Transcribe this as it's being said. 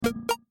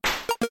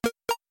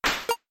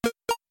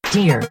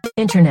Dear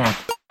Internet.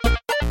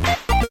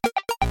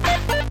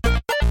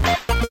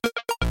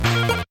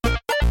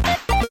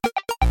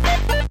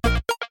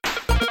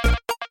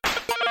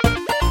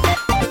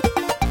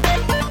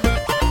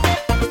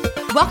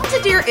 Welcome to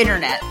Dear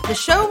Internet, the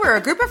show where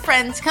a group of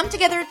friends come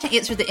together to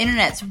answer the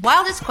internet's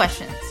wildest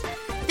questions.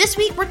 This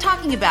week we're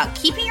talking about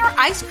keeping your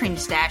ice cream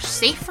stash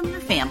safe from your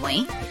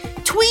family,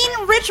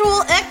 tween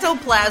ritual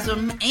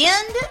ectoplasm,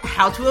 and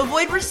how to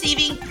avoid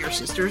receiving your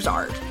sister's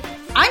art.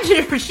 I'm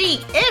Jennifer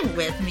Sheik, and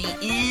with me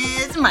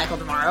is Michael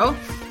Demaro.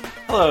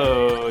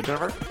 Hello,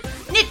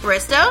 Jennifer. Nick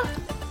Bristow.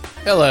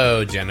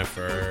 Hello,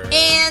 Jennifer.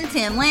 And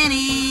Tim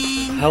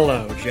Lanning.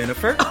 Hello,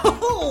 Jennifer.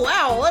 Oh,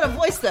 wow, what a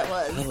voice that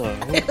was. Hello.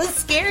 It was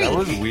scary. That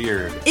was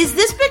weird. Is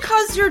this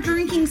because you're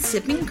drinking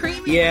sipping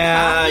cream? in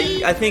Yeah, your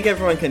coffee? I think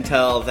everyone can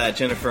tell that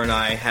Jennifer and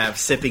I have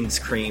sipping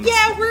creams.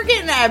 Yeah, we're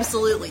getting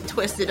absolutely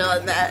twisted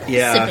on that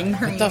Yeah. sipping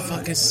cream. What the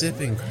fuck is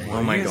sipping cream?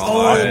 Oh my What are you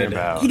god. talking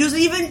about? He doesn't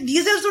even.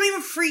 These guys don't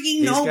even freaking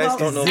These know guys about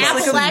don't know this.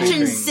 about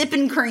Appalachian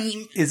sipping cream.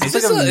 sipping cream. Is Is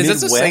this this, like a is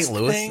this a Midwest St.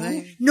 Louis thing?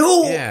 thing?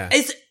 No, Yeah.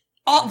 it's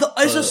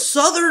a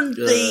southern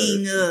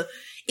thing.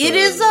 It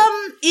is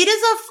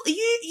a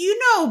you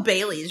know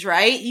Bailey's,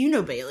 right? You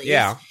know Bailey's.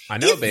 Yeah, I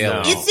know It's-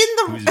 Bailey. It's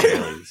in Who's the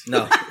Bailey's?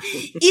 No.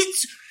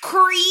 it's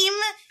cream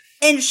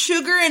and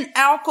sugar and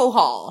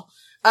alcohol.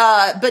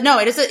 But no,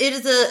 it is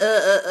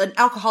an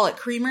alcoholic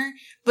creamer,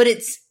 but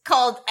it's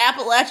called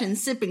Appalachian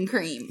sipping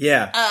cream.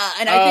 Yeah.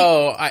 And I think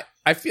Oh,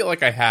 I feel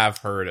like I have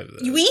heard of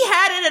this. we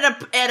had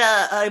it at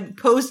a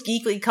post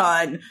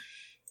GeeklyCon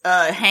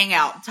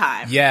hangout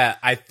time. Yeah,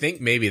 I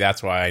think maybe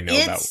that's why I know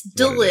about It's what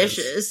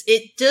delicious.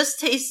 It just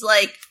tastes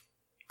like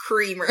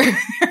creamer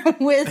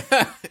with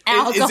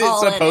alcohol. Is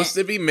it supposed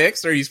in to be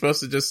mixed, or are you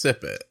supposed to just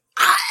sip it?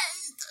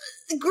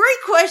 it. Great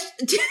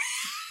question.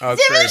 Oh,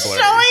 it's Tim very is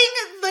blurry.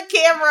 showing the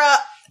camera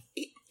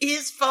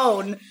his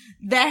phone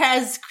that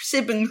has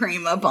sipping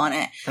cream up on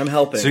it. I'm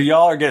helping. So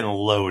y'all are getting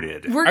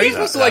loaded. We're Are you getting-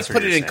 supposed to like That's what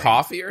put it you're in saying.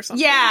 coffee or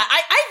something? Yeah,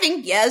 I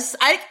think yes.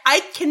 I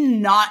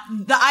cannot.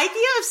 The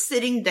idea of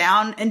sitting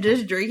down and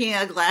just drinking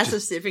a glass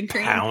of sipping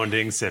cream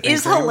Pounding sipping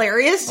is cream?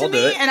 hilarious to I'll do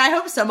me, it. and I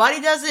hope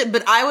somebody does it.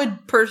 But I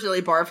would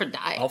personally barf and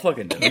die. I'll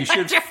fucking do You it.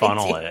 should tried to.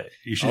 funnel it.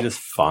 You should just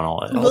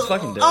funnel it. I'll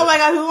fucking do Oh it. my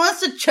god, who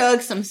wants to chug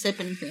some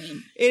sipping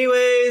cream?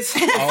 Anyways.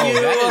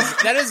 Oh,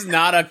 that is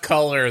not a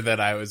color that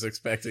I was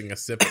expecting a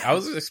sip. I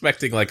was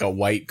expecting like a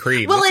white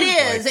cream. Well, This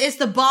it is. like- It's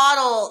the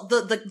bottle.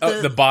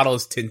 the bottle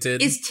is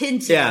tinted. is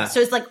tinted, Yeah. so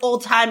it's like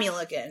old timey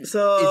looking.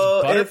 So,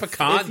 Is butter if-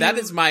 pecan? if That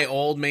you- is my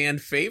old man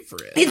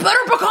favorite. His butter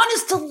pecan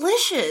is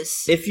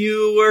delicious. If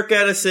you work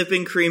at a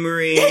sipping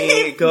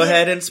creamery, go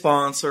ahead and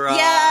sponsor us.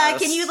 Yeah,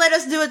 can you let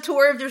us do a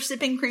tour of their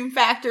sipping cream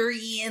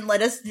factory and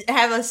let us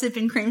have a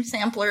sipping cream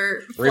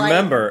sampler? flight?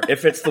 Remember,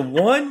 if it's the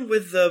one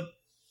with the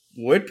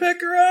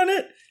woodpecker on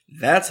it,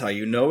 that's how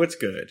you know it's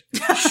good.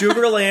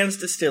 Sugarland's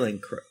Distilling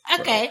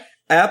Okay.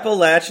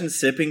 Appalachian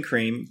Sipping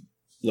Cream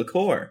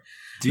Liqueur.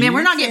 Do Man, you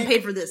we're not think- getting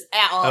paid for this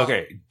at all.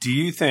 Okay. Do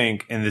you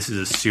think, and this is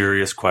a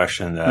serious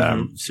question, that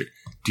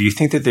do you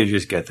think that they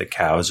just get the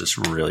cows just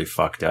really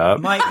fucked up?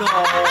 Michael. It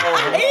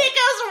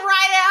goes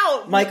right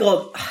out.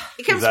 Michael,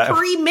 It comes that-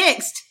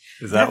 pre-mixed.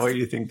 Is that what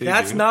you think they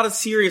that's do? not a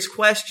serious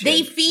question.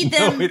 They feed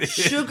them No, it is.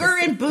 sugar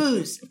and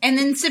booze, and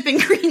then sipping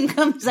cream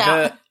comes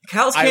out.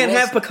 Cows I can't will-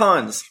 have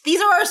pecans. These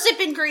are our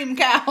sipping cream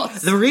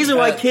cows. The reason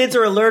why kids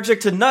are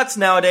allergic to nuts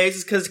nowadays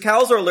is because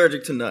cows are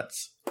allergic to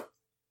nuts.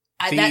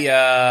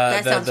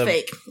 That sounds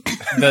fake.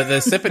 The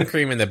sipping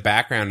cream in the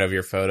background of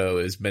your photo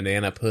is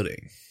banana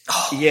pudding.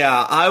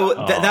 Yeah,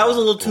 that was a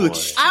little too boy.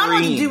 extreme. I don't know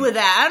what to do with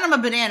that. I don't know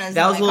about bananas.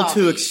 That was a in my little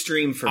too coffee.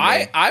 extreme for me.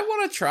 I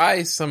want to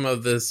try some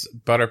of this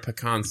butter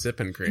pecan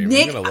sipping cream.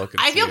 Nick, I'm gonna look.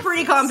 And I see feel if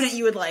pretty it's- confident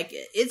you would like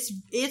it.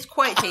 It's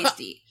quite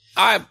tasty.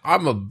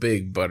 I'm a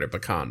big butter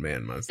pecan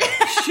man myself.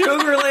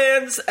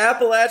 Sugarland's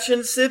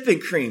Appalachian Sipping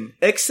Cream,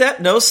 except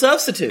no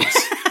substitutes.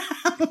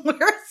 We're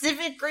a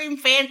sipping cream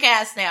fan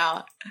cast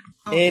now.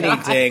 Oh, Any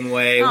God. dang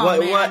way. Oh,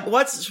 man.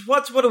 What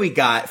do we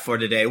got for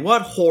today?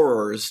 What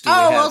horrors do we Oh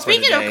have well, for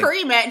speaking today? of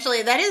cream,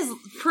 actually, that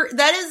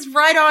is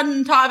right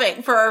on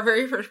topic for our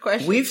very first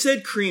question. We've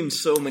said cream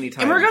so many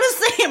times. and we're gonna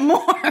say it more.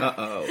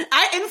 Uh-oh.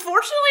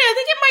 Unfortunately, I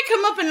think it might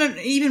come up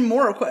in even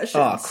more questions.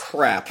 Oh,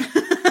 crap.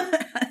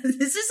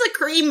 This is a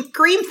cream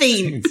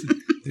theme.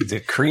 It's a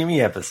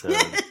creamy episode.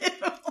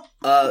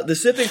 The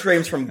sipping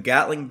cream's from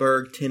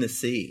Gatlinburg,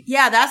 Tennessee.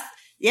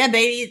 Yeah,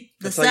 baby,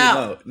 the That's how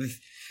South, you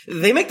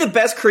know. They make the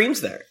best creams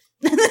there.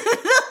 the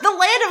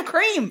land of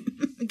cream,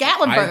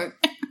 Gatlinburg.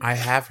 I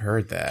have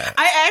heard that.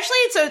 I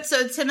actually,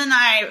 so Tim and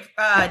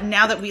I,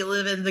 now that we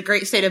live in the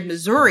great state of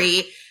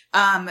Missouri,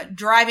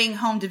 driving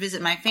home to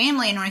visit my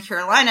family in North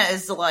Carolina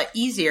is a lot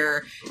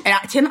easier. And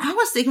Tim, I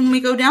was thinking when we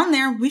go down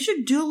there, we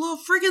should do a little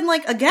friggin'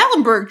 like a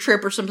Gatlinburg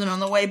trip or something on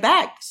the way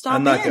back. Stop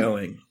I'm not in.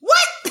 going. What?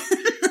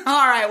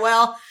 All right,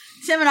 well,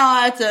 Tim and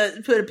I have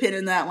to put a pin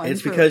in that one.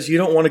 It's because you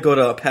don't want to go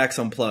to PAX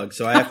Unplugged,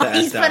 so I have to ask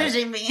he's that.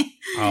 punishing me.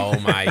 Oh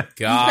my He's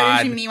god!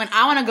 punishing me when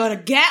I want to go to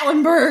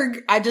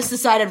Gatlinburg. I just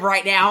decided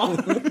right now.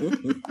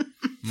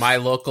 My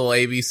local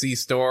ABC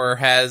store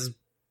has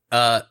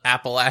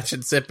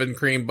Appalachian sipping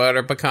cream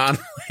butter pecan.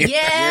 Yeah,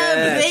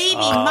 Yes. baby.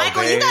 Oh,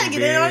 Michael, you gotta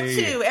get it on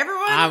baby. too.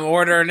 Everyone, I'm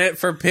ordering it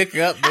for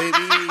pickup, baby.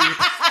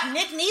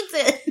 Nick needs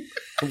it.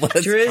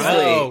 Let's Drizzly,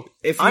 go.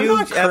 if I'm you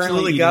not currently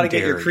absolutely got to eating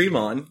get your dairy. cream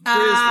on, Drizzly.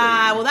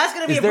 Well, that's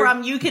gonna be a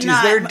problem. You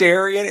cannot. Is there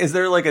dairy in? Is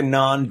there like a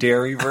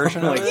non-dairy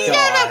version Oh of my You it?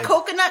 gotta have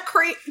God. coconut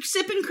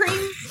sipping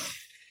cream.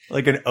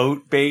 Like an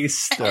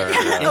oat-based or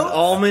And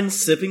almond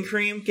sipping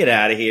cream? Get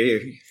out of here.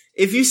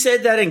 If you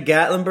said that in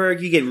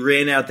Gatlinburg, you get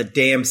ran out the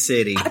damn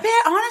city. I bet,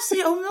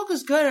 honestly, oat milk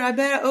is good. I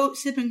bet oat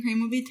sipping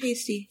cream would be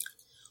tasty.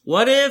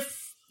 What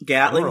if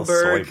I'm a real soy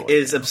Gatlinburg boy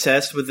is now.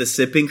 obsessed with the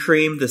sipping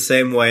cream the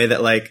same way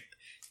that, like,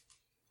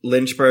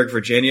 Lynchburg,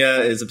 Virginia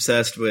is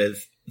obsessed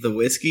with the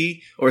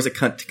whiskey? Or is it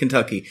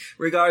Kentucky?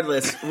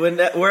 Regardless,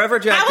 wherever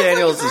Jack I was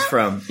Daniels looking is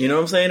from. You know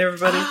what I'm saying,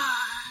 everybody?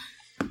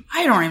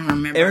 I don't even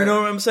remember. Everyone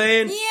know what I'm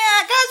saying? Yeah, guys,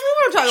 we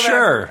want to talk about.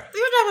 Sure. We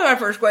want to talk about our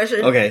first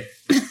question. Okay.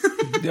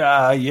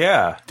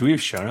 yeah. Do we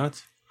have show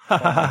notes?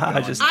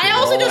 I I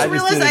also just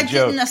realized did a I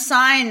joke. didn't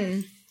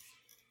assign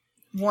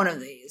one of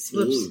these.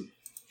 Whoops. Ooh.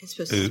 It's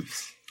supposed to.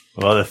 Oops.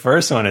 Well, the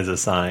first one is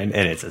assigned,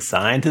 and it's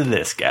assigned to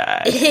this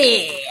guy.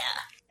 Yeah.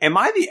 Am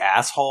I the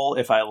asshole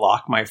if I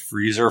lock my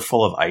freezer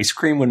full of ice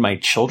cream when my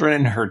children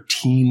and her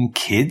teen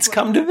kids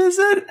come to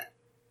visit?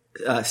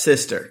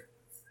 Sister.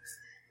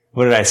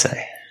 What did I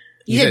say?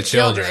 You said said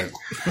children.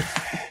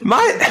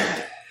 My.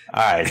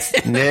 All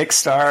right, Nick,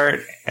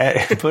 start.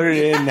 Put it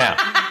in now.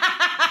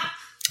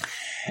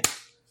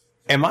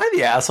 Am I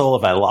the asshole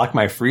if I lock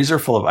my freezer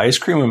full of ice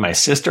cream when my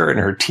sister and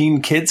her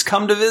teen kids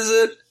come to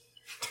visit?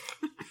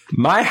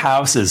 My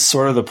house is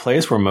sort of the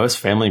place where most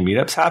family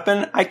meetups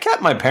happen. I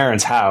kept my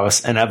parents'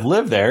 house and I've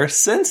lived there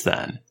since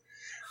then.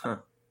 Huh.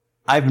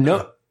 I've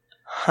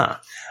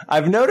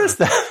noticed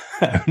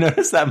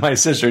that my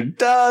sister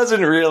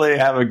doesn't really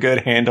have a good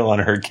handle on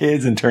her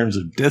kids in terms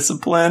of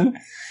discipline.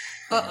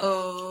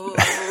 Uh-oh.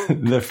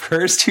 The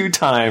past 2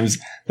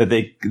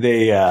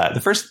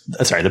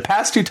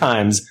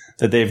 times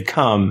that they've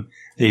come,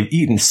 they've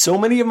eaten so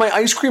many of my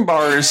ice cream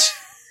bars,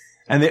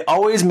 and they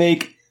always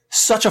make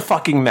such a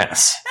fucking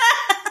mess.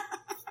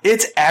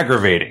 It's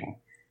aggravating.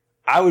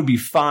 I would be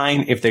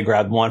fine if they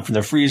grabbed one from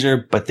the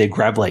freezer, but they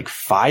grab like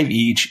 5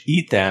 each,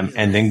 eat them,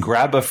 and then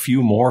grab a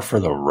few more for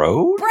the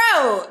road?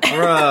 Bro.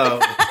 Bro.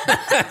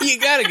 You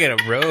gotta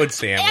get a road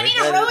sandwich. I need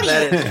a roadie.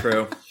 That is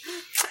true.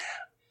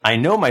 I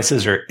know my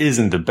sister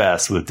isn't the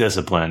best with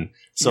discipline,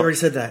 You already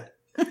said that.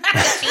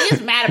 She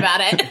is mad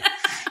about it.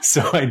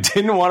 so I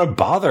didn't want to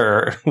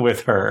bother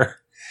with her.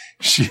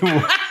 She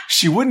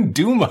wouldn't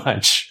do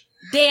much.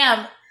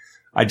 Damn.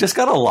 I just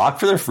got a lock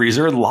for the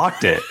freezer and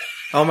locked it.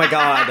 Oh my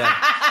god.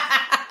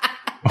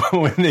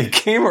 When they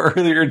came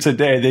earlier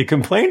today, they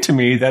complained to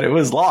me that it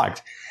was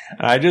locked.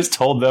 And I just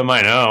told them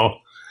I know.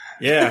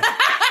 Yeah.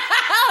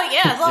 Oh,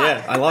 yeah. Look.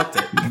 Yeah, I locked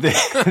it.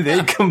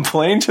 They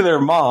complained to their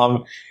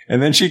mom,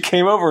 and then she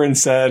came over and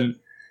said,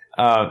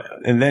 that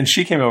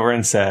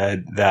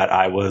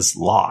I was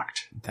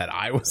locked. That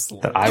I was.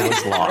 That I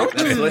was locked.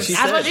 That's what she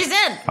That's said. what she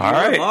said. All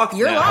right. Locked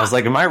You're now. locked. I was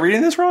like, am I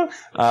reading this wrong?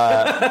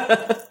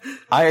 I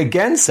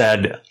again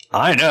said,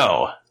 I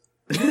know.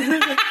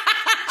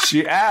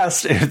 She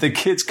asked if the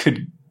kids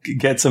could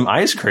get some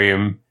ice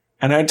cream,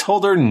 and I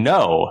told her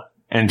no,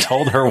 and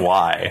told her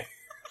why.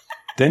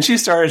 Then she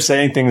started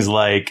saying things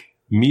like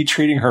me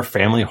treating her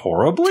family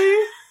horribly,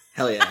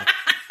 Hell yeah.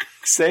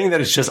 saying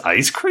that it's just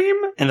ice cream,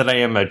 and that I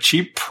am a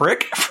cheap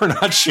prick for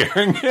not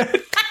sharing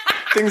it.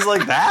 Things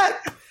like that.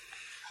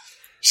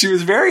 She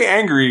was very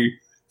angry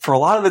for a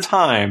lot of the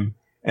time,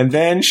 and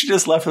then she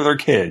just left with her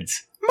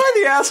kids. Am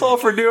I the asshole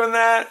for doing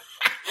that?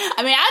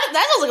 I mean,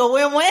 that sounds like a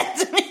win-win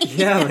to me.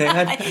 Yeah,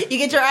 man. You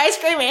get your ice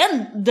cream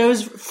and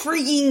those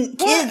freaking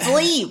kids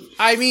leave.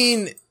 I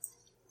mean,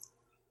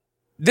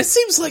 this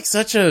seems like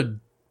such a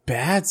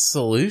bad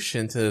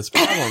solution to this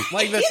problem.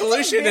 Like the It's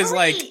solution is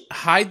like very-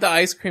 hide the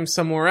ice cream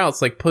somewhere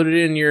else. Like put it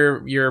in your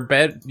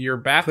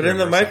bathroom. Put it in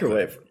the or something.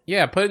 microwave.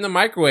 Yeah, put it in the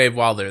microwave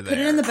while they're there. Put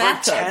it in the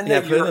bathtub. Pretend Yeah,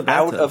 that put it in the you're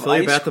out bathtub. of Fill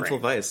your ice bathtub cream. full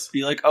of ice.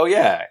 Be like, oh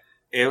yeah,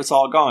 it was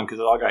all gone because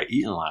it all got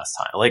eaten last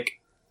time. Like,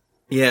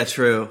 Yeah,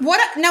 true. What?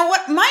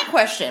 My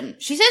question.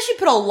 She says she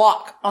put a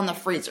lock on the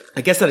freezer.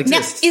 I guess that Now,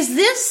 exists. is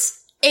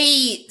this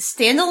a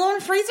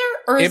standalone freezer?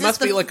 Or is It must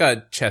this be like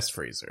a chest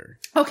freezer.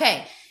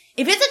 Okay.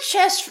 If it's a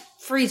chest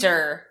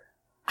freezer,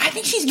 I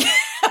think she's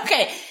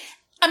okay.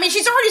 I mean,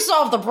 she's already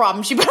solved the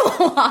problem. She put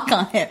a lock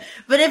on it.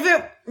 But if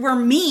it were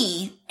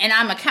me and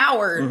I'm a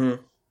coward,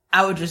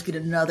 I would just get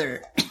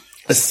another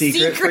a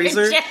secret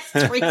freezer?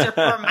 chest freezer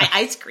for my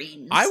ice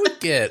creams. I would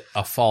get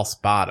a false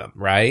bottom,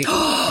 right?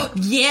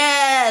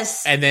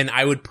 Yes. And then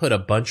I would put a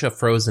bunch of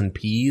frozen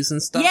peas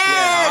and stuff.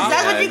 Yes,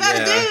 that's what you gotta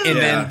yeah. do. And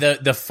Yeah. then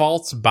the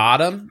false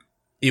bottom,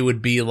 it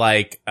would be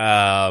like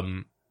I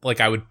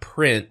would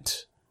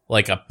print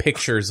like a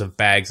pictures of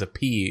bags of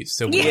peas.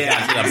 So when you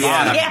got to the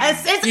bottom,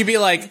 Yes, it's you'd be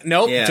like,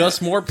 nope, Yeah.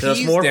 just more peas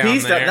Just more down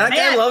peas. there. That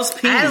guy loves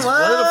peas. I what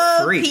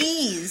love a freak.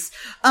 peas.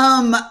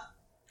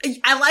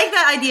 I like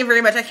that idea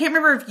very much. I can't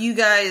remember if you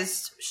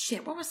guys.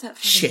 Shit, what was that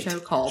fucking Shit. show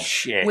called?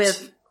 Shit.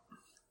 With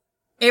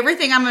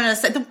everything I'm going to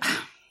say.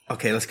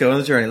 Okay, let's go on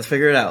the journey. Let's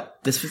figure it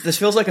out. This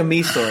feels like a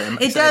me story.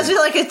 It does feel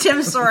like a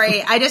Tim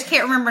story. I just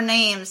can't remember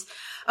names.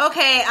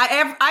 Okay,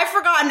 I've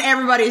forgotten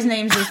everybody's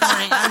names this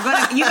morning.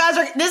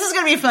 This is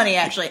gonna be funny,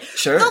 actually.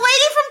 Sure. The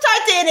lady from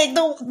Titanic,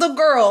 the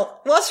girl,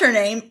 what's her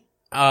name?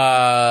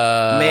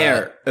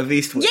 Mayor of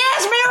Eastwick.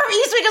 Yes, Mayor of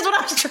Eastwick is what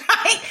I was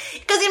trying.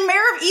 Because in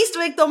Mayor of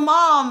Eastwick, the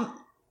mom,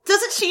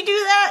 doesn't she do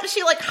that?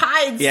 She like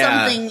hides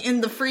something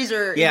in the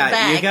freezer. Yeah, in the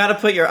bag. you gotta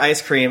put your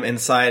ice cream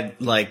inside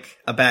like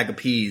a bag of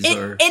peas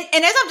or.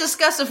 And as I've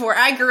discussed before,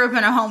 I grew up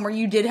in a home where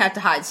you did have to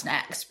hide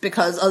snacks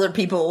because other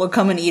people would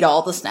come and eat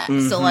all the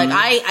snacks. So like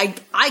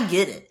I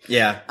get it.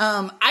 Yeah.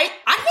 I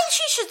think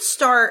she should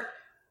start.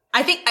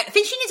 I think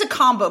she needs a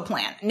combo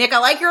plan. Nick, I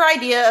like your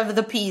idea of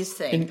the peas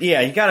thing. Yeah,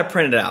 you gotta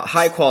print it out.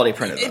 High quality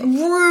print it out.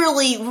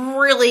 Really,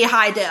 really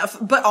high def.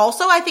 But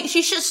also I think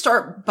she should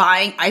start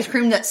buying ice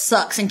cream that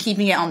sucks and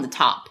keeping it on the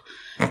top.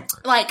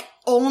 Like,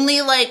 only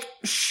like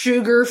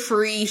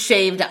sugar-free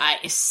shaved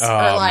ice. Oh,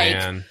 or like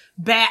man.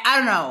 bad. I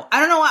don't know.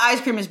 I don't know what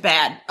ice cream is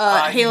bad.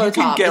 Halo you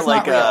can Top. get It's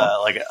like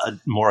not real. a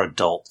more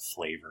adult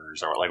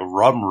flavors or like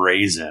rum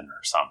raisin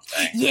or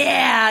something.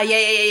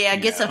 Yeah.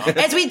 Get some.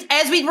 As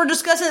we were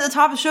discussing at the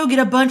top of the show, get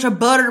a bunch of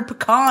buttered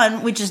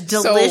pecan, which is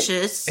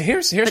delicious. So,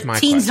 here's but my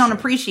teens question. don't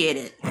appreciate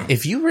it.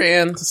 If you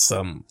ran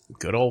some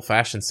good old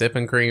fashioned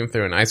sipping cream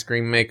through an ice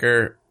cream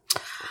maker,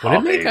 would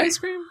it make baby. ice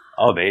cream?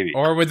 Oh, baby.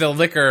 Or would the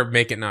liquor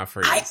make it not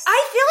freeze? I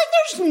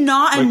feel like there's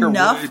not Liquor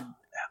enough. would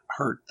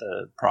hurt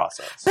the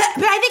process. But I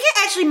think it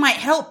actually might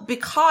help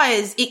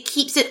because it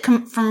keeps it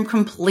from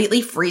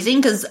completely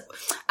freezing. Because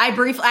I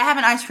have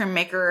an ice cream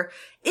maker.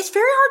 It's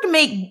very hard to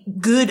make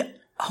good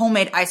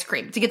homemade ice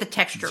cream to get the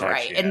texture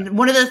right. Yeah. And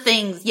one of the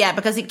things,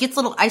 because it gets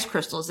little ice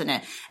crystals in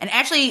it. And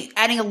actually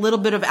adding a little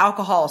bit of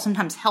alcohol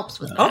sometimes helps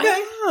with that.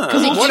 Okay.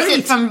 Because it What keeps if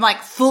it from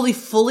like fully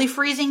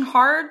freezing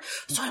hard.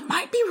 So it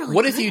might be really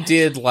What good. if you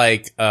did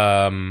like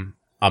a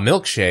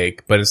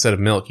milkshake, but instead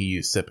of milk you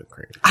use sipping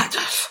cream?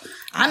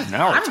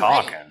 Now we're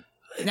talking.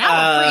 Ready.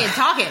 Now we're freaking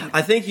talking.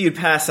 I think you'd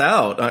pass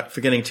out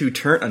for getting too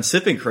turnt on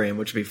sipping cream,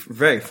 which would be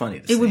very funny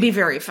to see. It would be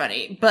very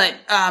funny, but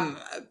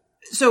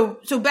so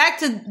back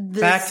to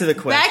the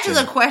question. Back to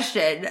the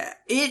question.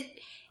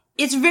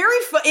 It's very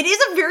it is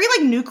a very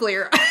like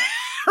nuclear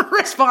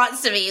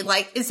response to me.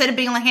 Like instead of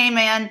being like, "Hey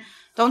man,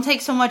 don't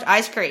take so much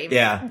ice cream."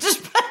 Yeah.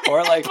 Just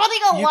Or like putting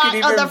a you lot could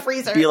even on the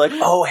freezer. be like,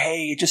 "Oh,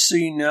 hey, just so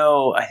you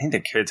know, I think the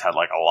kids had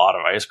like a lot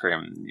of ice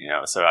cream,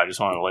 so I just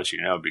wanted to let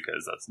you know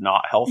because that's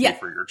not healthy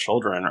for your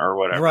children or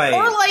whatever." Right.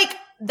 Or like,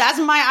 that's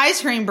my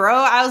ice cream, bro.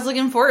 I was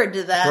looking forward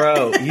to that.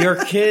 Bro, your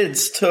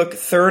kids took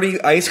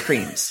 30 ice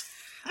creams.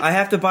 I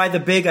have to buy the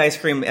big ice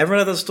cream.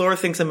 Everyone at the store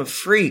thinks I'm a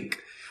freak.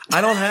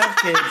 I don't have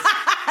kids.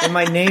 And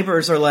my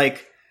neighbors are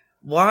like,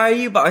 why are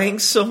you buying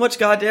so much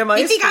goddamn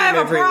ice You think cream I have a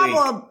every week?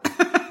 problem?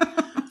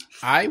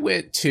 I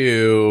went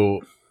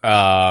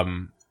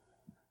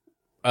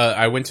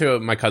to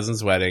my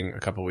cousin's wedding a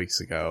couple weeks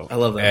ago. I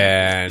love that.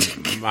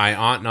 And my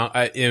aunt,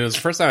 it was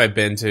the first time I've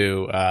been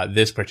to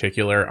this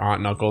particular aunt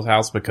and uncle's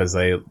house because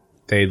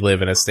they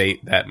live in a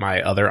state that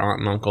my other aunt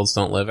and uncles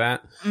don't live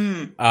at.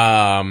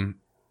 And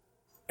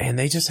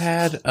they just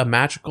had a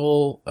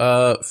magical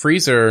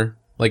freezer,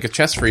 like a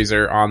chest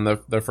freezer on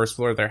the first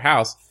floor of their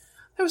house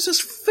that was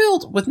just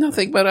filled with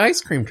nothing but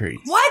ice cream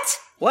treats.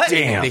 What?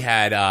 Damn. They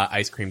had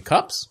ice cream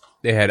cups.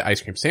 They had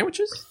ice cream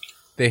sandwiches.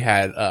 They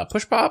had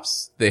push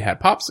pops. They had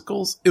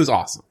popsicles. It was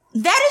awesome.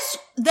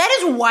 That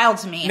is wild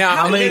to me. Now,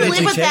 How How many do you did live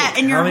you with take? that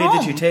in your How many home?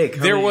 did you take?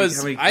 How There many- was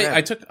how many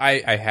I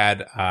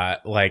grabbed?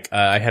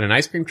 had an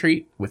ice cream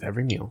treat with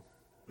every meal.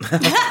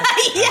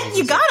 Yeah,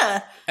 you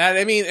gotta. And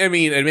I mean,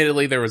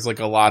 admittedly, there was like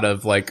a lot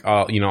of like,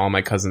 all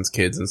my cousins'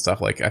 kids and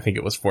stuff. Like, I think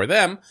it was for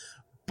them,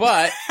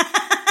 but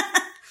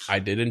I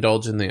did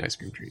indulge in the ice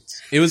cream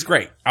treats. It was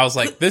great. I was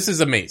like, this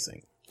is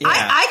amazing. Yeah.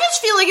 I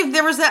just feel like if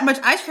there was that much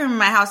ice cream in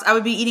my house, I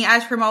would be eating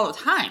ice cream all the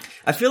time.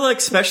 I feel like,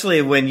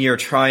 especially when you're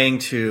trying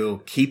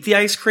to keep the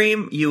ice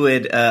cream, you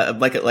would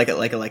like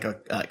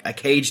a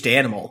caged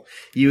animal.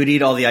 You would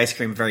eat all the ice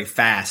cream very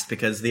fast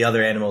because the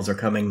other animals are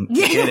coming to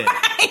get it.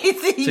 Right. You're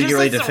you're just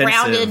really like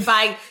surrounded defensive.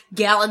 by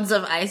gallons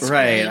of ice cream,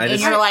 Right, and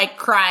you're like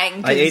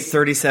crying. I ate 'cause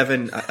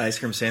 37 ice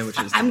cream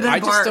sandwiches. I'm today. gonna I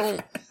just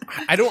barf.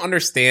 I don't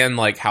understand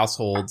like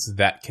households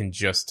that can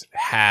just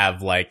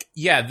have like,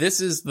 yeah, this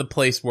is the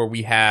place where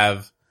we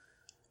have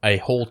a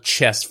whole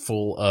chest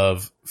full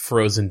of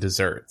frozen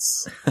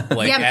desserts,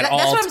 like Yeah, at that's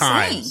all what I'm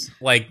times. saying.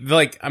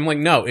 Like I'm like,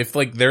 no, if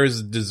like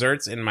there's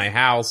desserts in my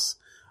house,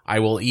 I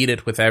will eat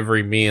it with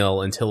every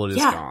meal until it is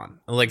Yeah. gone.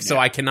 Like, so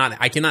I cannot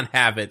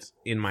have it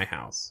in my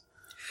house.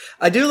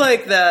 I do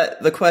like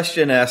that the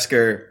question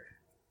asker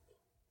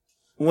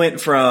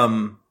went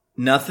from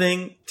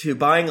nothing to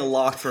buying a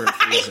lock for a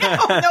freezer.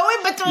 no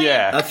in between.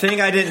 Yeah. A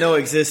thing I didn't know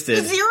existed.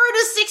 0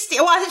 to 60.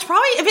 Well, it's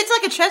probably if it's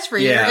like a chest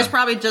freezer, Yeah. it's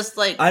probably just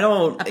like I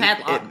don't. a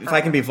padlock. If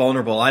I can be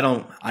vulnerable, I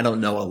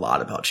don't know a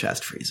lot about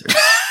chest freezers.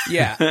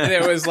 Yeah,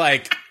 there was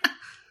like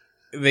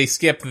they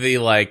skipped the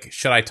like,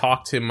 should I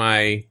talk to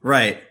my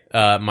Right.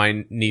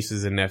 my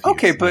nieces and nephews?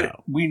 Okay, but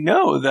No. we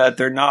know that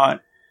they're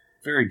not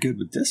very good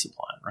with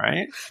discipline,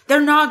 right?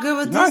 They're not good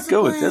with Not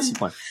discipline. good with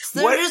discipline. So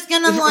they're just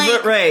gonna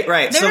like right.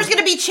 They're So- just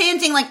gonna be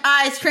chanting like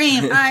ice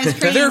cream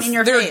in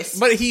your face.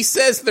 But he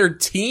says they're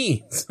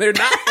teens. They're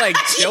not like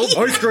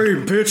children. Ice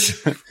cream,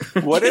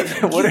 bitch. What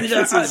if what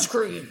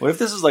if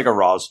this is like a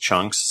Roz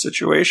Chunks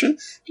situation?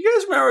 Do you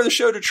guys remember the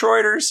show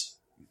Detroiters?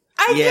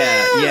 I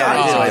Yeah, do. yeah,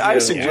 Oh, I do,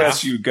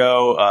 suggest you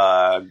go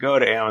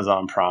to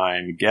Amazon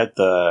Prime, get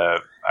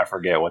I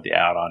forget what the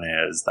add-on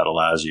is that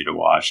allows you to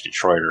watch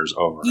Detroiters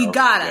over and You over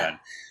gotta.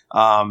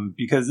 again.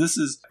 Because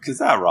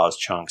that Roz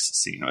Chunks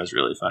scene was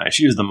really funny.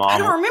 She was the mom. I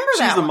don't remember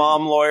She was that the one.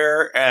 mom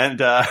lawyer, and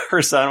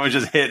her son was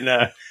just hitting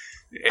a.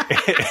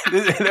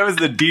 That was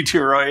the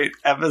Detroit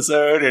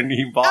episode, and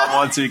he bought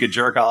one so he could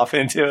jerk off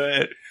into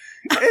it.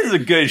 It's a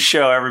good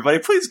show, everybody.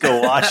 Please go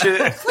watch it.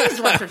 Please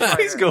watch Detroiters.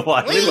 Please go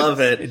watch We it. love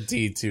it.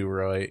 D2,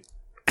 Roy.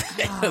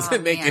 It Oh,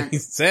 doesn't make man. any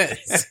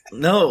sense.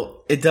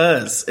 No, it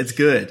does. It's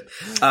good.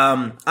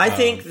 I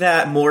think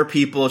that more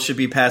people should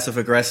be passive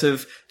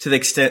aggressive to the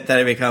extent that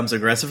it becomes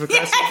aggressive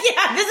aggressive.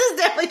 Yeah, this is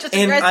definitely just.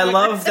 And aggressive I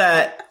love aggressive.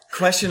 that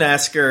question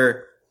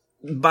asker,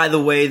 by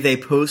the way they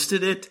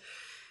posted it,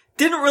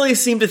 didn't really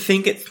seem to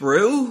think it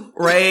through,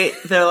 right?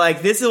 They're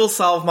like, this will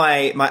solve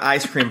my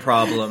ice cream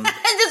problem. And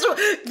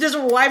just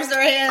wipes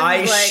their hands. I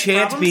like,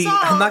 shan't problem be,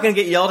 solved. I'm not going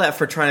to get yelled at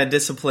for trying to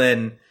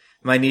discipline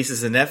my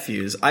nieces and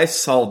nephews. I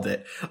solved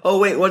it. Oh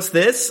wait, what's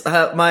this?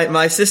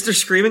 My sister's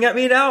screaming at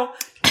me now?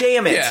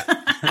 Damn it. Yeah.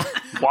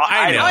 Well,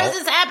 I know. How does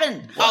this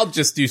happen? I'll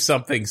just do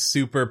something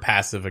super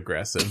passive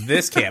aggressive.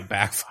 This can't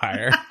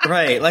backfire.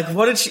 Right. Like,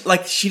 what did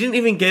she didn't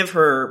even give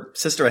her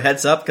sister a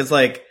heads up, because,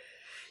 like,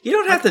 you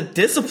don't have to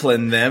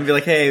discipline them. Be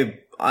like, hey,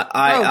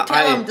 Tell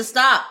them to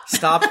stop.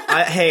 stop.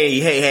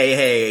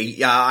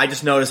 Hey. I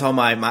just noticed all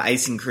my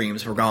icing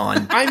creams were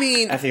gone. I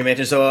mean, After you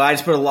mentioned, so I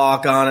just put a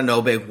lock on and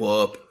no big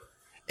whoop.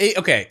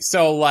 okay,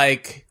 so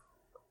like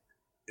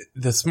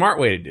the smart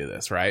way to do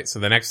this, right? So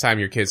the next time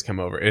your kids come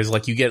over is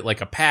like you get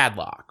like a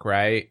padlock,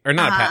 right? Or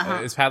not a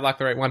padlock. Is padlock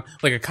the right one?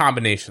 Like a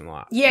combination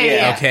lock.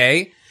 Yeah.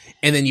 Okay.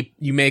 And then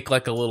you make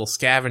like a little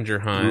scavenger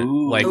hunt,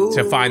 Ooh. like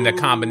to find the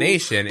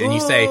combination, and you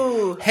say,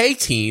 Ooh. "Hey,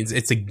 teens,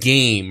 it's a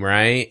game,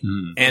 right?"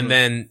 Mm. And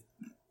then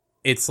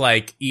it's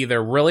like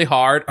either really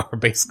hard or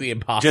basically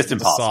impossible, Just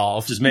impossible. to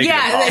solve. Just make it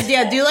Yeah, impossible.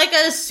 yeah. Do like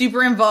a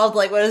super involved,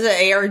 like what is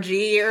it, ARG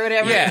or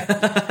whatever?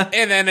 Yeah.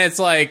 And then it's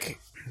like,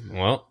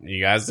 well,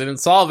 you guys didn't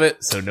solve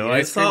it, so no You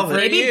ice cream solve for it.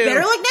 Maybe you. better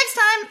luck next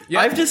time. Yeah.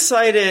 I've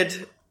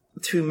decided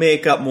to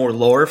make up more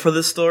lore for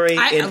the story.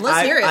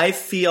 Let's hear it. I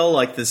feel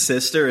like the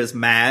sister is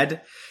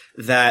mad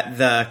that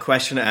the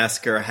question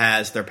asker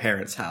has their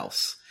parents'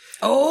 house.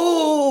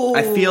 Oh,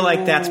 I feel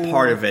like that's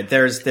part of it.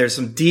 There's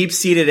some deep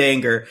seated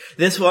anger.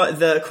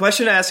 The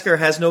question asker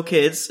has no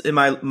kids in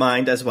my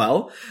mind as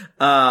well.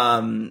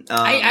 I'm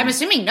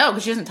assuming no,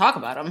 because she doesn't talk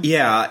about them.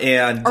 Yeah,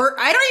 and Or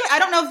I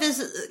don't know if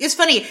this. It's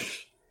funny.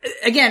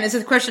 Again, it's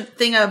a question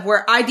thing of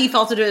where I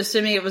defaulted to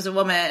assuming it was a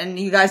woman, and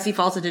you guys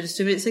defaulted to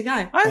assuming it's a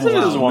guy. I think it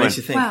was a woman. makes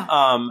you think.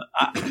 Wow.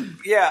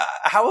 Yeah.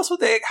 How else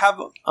would they have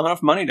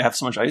enough money to have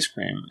so much ice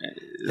cream?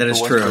 That is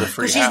If it wasn't true. for the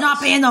free Because she's house?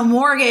 not paying the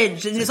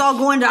mortgage, and it's all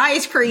going to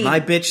ice cream. My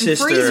bitch and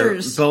sister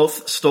freezers.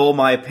 both stole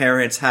my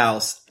parents'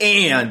 house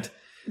and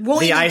Won't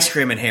the even- ice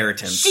cream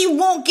inheritance. She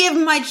won't give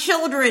my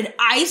children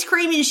ice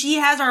cream, and she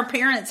has our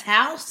parents'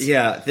 house.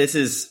 Yeah, this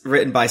is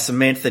written by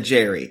Samantha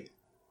Jerry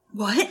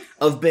What?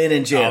 of Ben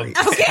and Jerry.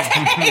 Okay,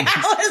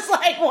 I was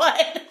like, what?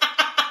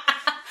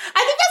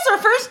 I think that's their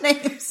first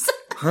names.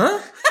 Huh?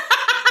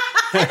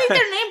 I think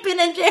they're named Ben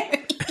and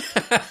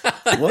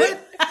Jerry.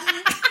 What?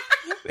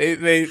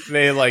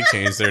 They like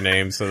changed their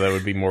name so that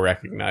would be more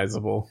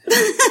recognizable.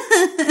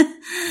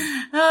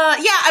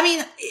 Yeah, I mean,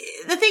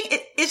 the thing,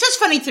 it's just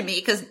funny to me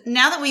because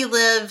now that we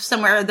live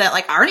somewhere that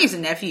like our niece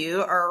and nephew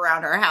are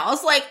around our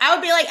house, like I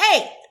would be like,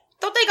 hey,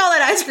 don't take all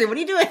that ice cream. What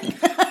are you doing?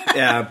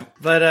 Yeah,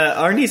 but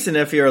our niece and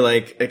nephew are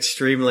like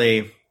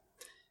extremely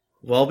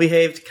well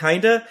behaved,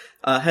 kinda.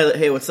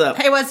 Hey, what's up?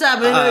 Hey, what's up?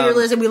 I know you're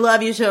listening. We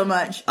love you so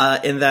much.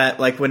 In that,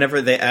 like,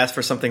 whenever they ask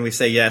for something, we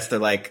say yes. They're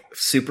like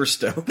super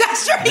stoked.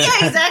 That's true.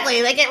 Yeah,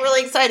 exactly. They get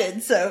really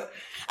excited. So,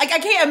 like, I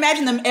can't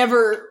imagine them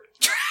ever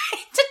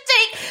trying to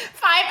take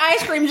 5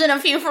 ice creams and a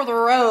few for the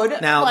road.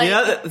 Now,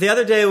 Like, the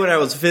other day when I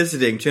was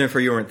visiting, Jennifer,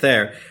 you weren't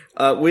there.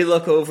 We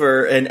look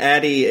over and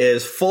Addie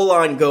is full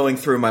on going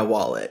through my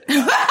wallet. okay,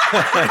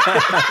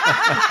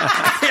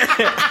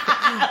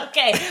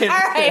 all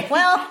right.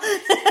 Well,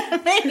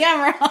 maybe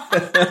I'm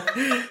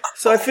wrong.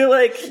 So I feel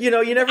like, you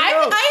never know. I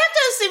have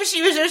to assume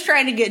she was just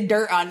trying to get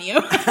dirt on you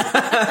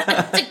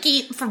to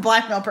keep for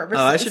blackmail purposes.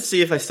 I should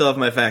see if I still have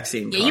my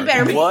vaccine Yeah, card. you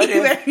better be. What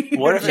you better if,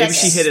 what if check Maybe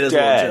she hit it as a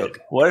little instead- joke.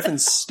 What if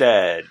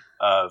instead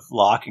of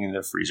locking in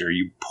the freezer,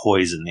 you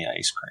poison the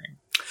ice cream?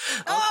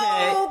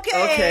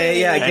 Okay,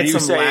 yeah, And get you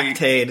some say-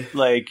 Lactaid.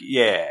 Like,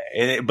 yeah,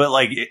 but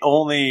like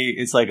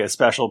it's like a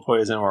special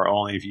poison where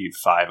only if you eat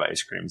 5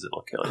 ice creams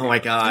it'll kill you. Oh my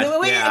god.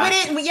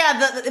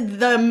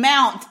 The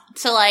amount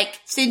to like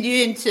send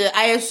you into.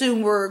 I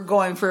assume we're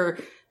going for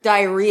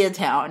diarrhea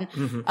town.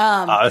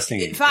 I was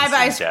thinking 5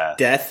 instant ice. death.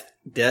 Death?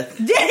 Death.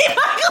 Danny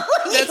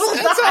Michael,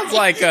 That sounds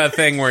like a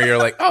thing where you're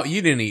like, oh,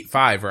 you didn't eat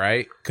 5,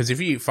 right? Because if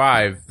you eat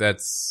 5,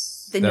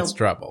 that's Then you'll-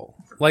 trouble.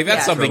 Like, that's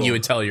Yeah. something Trouble. you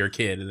would tell your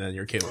kid, and then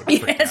your kid would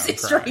freak Yes, out and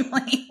cry.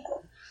 extremely.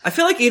 I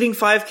feel like eating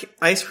 5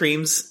 ice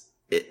creams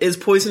is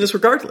poisonous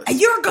regardless.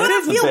 You're gonna That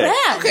is a feel bit.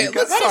 bad. Okay,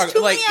 let's That talk. is too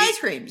Like, many ice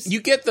creams.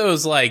 you get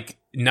those, like,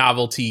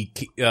 novelty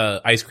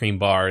ice cream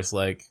bars,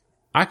 like,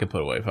 I could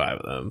put away 5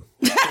 of them.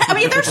 I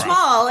mean, if they're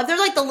small, if they're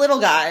like the little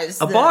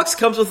guys, A then box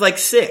comes with like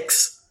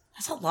 6.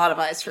 that's a lot of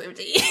ice cream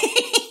to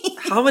eat.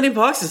 How many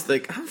boxes?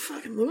 Like, I'm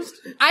fucking losing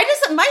it.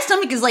 My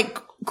stomach is like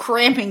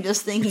cramping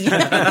just thinking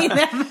about eating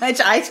that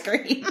much ice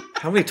cream.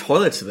 How many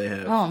toilets do they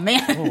have? Oh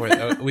man. Oh,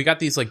 wait, we got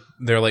these, like,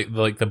 they're like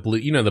the blue,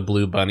 the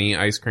Blue Bunny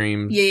ice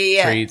cream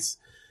Yeah. treats.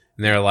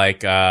 And they're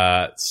like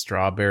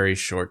strawberry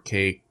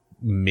shortcake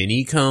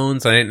mini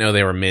cones. I didn't know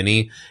they were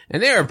mini.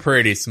 And they were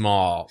pretty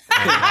small.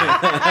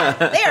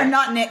 And, They are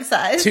not Nick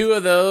size. 2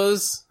 of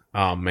those.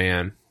 Oh,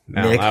 man.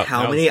 No, Nick, that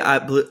how was- many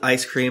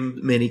ice cream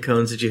mini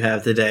cones did you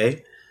have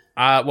today?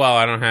 well,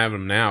 I don't have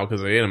them now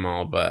because I ate them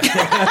all, but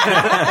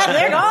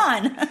They're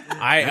gone.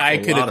 I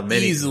a could lot have of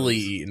mini easily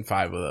cones. eaten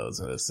 5 of those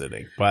in a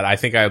sitting. But I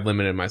think I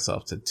limited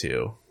myself to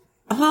 2.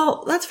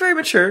 Well, that's very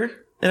mature,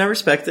 and I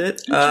respect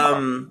it. And now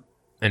I'm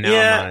on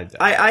Yeah, a diet.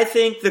 I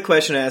think the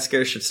question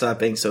asker should stop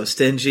being so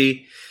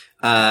stingy,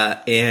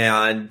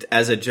 and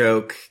as a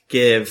joke,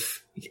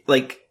 give,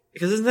 like,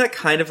 because isn't that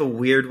kind of a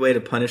weird way to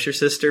punish your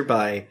sister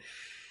by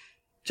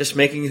just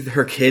making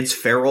her kids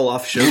feral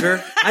off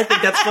sugar? I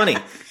think that's funny.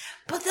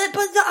 But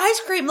the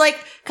ice cream, like,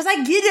 cause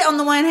I get it on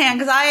the one hand,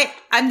 cause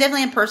I'm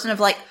definitely a person of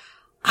like,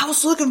 I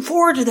was looking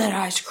forward to that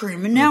ice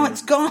cream and now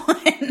it's gone.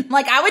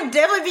 Like, I would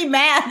definitely be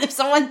mad if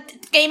someone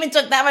came and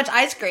took that much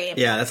ice cream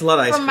Yeah, that's a lot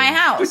of ice from cream. my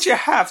house. But you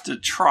have to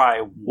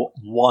try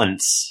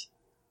once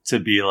to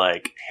be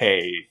like,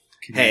 hey,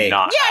 can Hey. you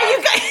not? Yeah, have-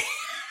 you got.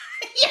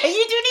 Yeah,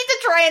 you do need to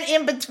try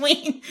an in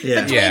between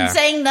Yeah. between Yeah.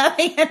 saying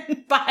nothing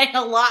and buying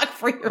a lock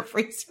for your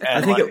freezer.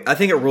 And I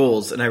think it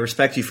rules, and I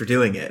respect you for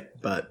doing it,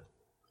 but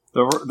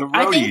the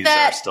I think roadies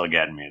that- are still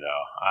getting me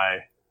though.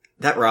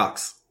 that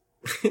rocks.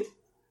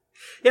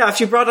 Yeah, if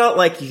she brought out,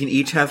 like, you can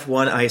each have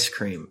one ice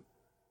cream.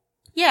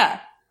 Yeah,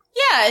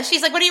 yeah.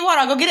 She's like, "What do you want?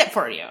 I'll go get it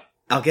for you."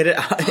 I'll get it.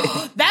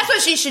 That's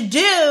what she should do.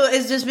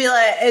 Is just be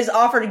like, is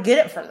offer to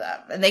get it for them,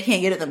 and they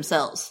can't get it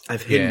themselves.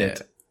 I've hidden Yeah.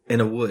 it in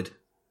a wood.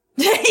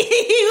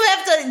 You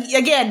have to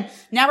again.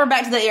 Now we're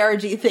back to the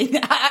ARG thing.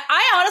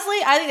 I honestly,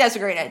 I think that's a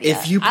great idea.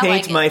 If you I paint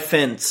like it. my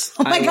fence,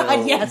 Oh my I God,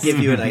 will yes. give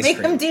you an ice make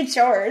cream. them do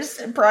chores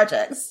and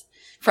projects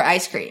for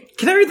ice cream.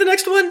 Can I read the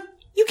next one?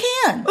 You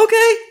can.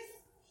 Okay.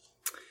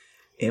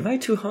 Am I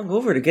too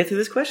hungover to get through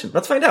this question?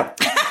 Let's find out.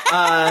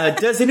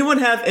 Does anyone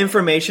have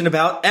information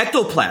about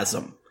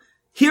ectoplasm?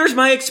 Here's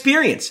my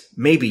experience.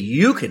 Maybe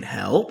you can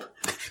help.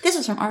 This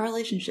is from our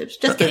relationships.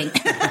 Just kidding.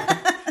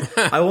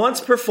 I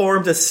once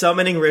performed a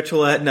summoning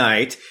ritual at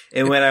night,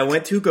 and when I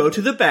went to go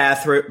to the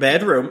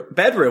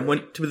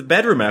went to the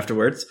bedroom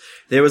afterwards,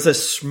 there was a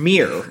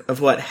smear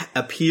of what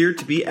appeared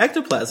to be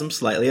ectoplasm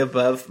slightly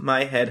above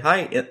my head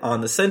height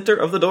on the center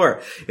of the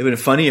door. It would have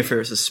been funny if there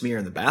was a smear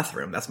in the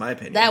bathroom. That's my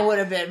opinion. That would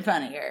have been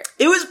funnier.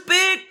 It was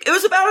big. It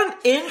was about an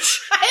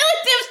inch. I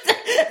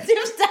like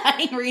Tim's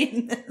dying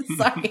reading this.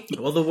 Sorry.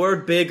 Well, the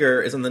word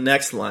bigger is on the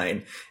next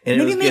line,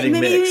 and it was Maybe getting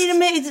you mixed. need to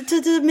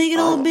make it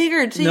a little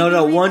bigger. So No, you no,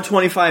 can read-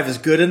 125 is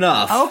good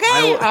enough. Okay,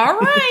 I will- all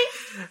right.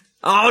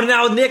 Oh,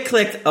 now Nick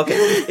clicked.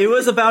 Okay. It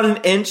was about an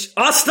inch.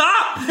 Oh,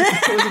 stop!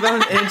 It was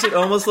about an inch. It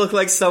almost looked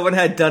like someone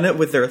had done it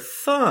with their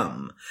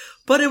thumb.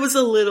 But it was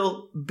a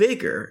little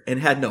bigger and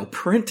had no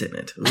print in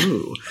it.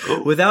 Ooh.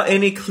 Without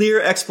any clear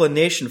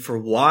explanation for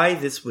why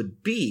this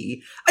would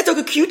be, I took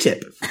a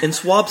Q-tip and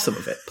swabbed some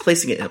of it,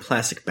 placing it in a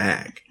plastic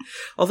bag.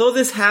 Although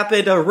this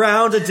happened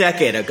around a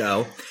decade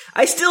ago,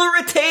 I still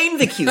retain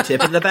the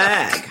Q-tip in the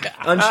bag,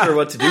 unsure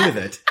what to do with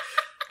it.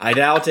 I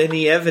doubt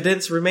any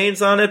evidence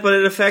remains on it, but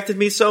it affected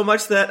me so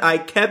much that I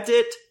kept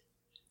it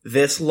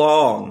this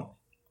long.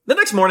 The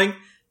next morning,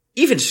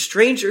 even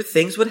stranger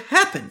things would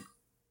happen.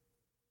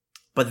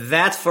 But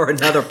that's for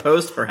another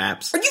post,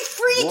 perhaps. Are you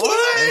freaking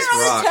This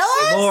rocks. Tell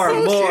us?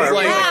 More. It's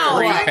like Wow.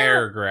 3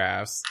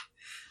 paragraphs.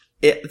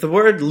 The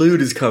word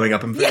lewd is coming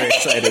up. I'm very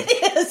excited.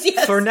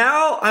 yes. For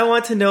now, I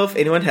want to know if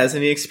anyone has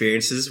any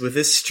experiences with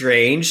this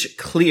strange,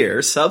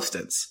 clear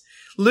substance.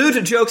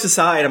 Lewd jokes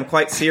aside, I'm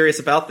quite serious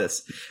about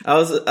this.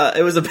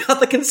 It was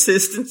about the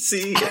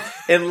consistency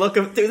and look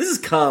of, dude, this is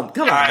cum.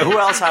 Come on. All right, who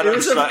else had It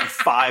was a-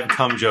 5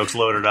 cum jokes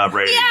loaded up,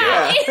 ready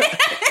Yeah. to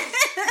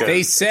go?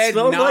 They said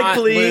Smelled not like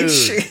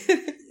bleach. lewd.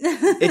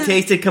 It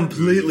tasted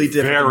completely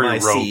different from Very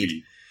my ropey.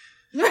 seed.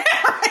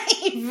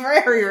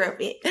 Very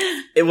ropey.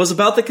 It was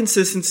about the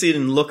consistency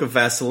and look of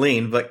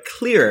Vaseline, but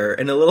clearer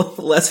and a little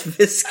less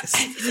viscous.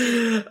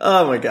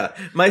 Oh my god.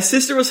 My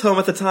sister was home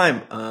at the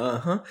time.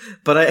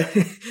 But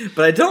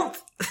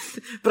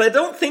I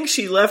don't think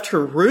she left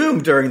her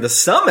room during the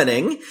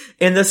summoning,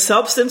 and the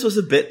substance was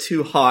a bit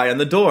too high on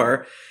the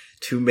door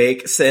to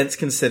make sense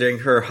considering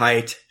her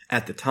height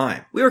at the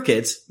time. We were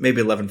kids,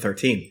 maybe 11,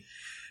 13.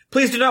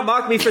 Please do not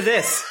mock me for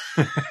this.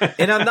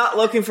 And I'm not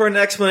looking for an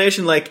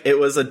explanation like it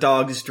was a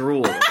dog's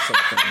drool or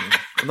something.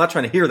 I'm not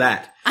trying to hear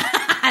that.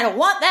 I don't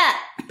want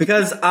that.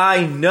 Because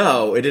I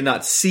know it did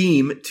not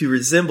seem to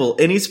resemble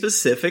any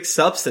specific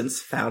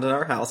substance found in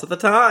our house at the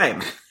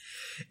time.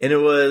 And it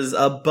was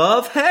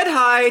above head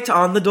height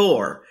on the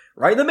door,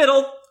 right in the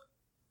middle.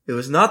 It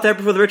was not there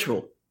before the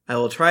ritual. I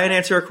will try and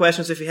answer your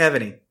questions if you have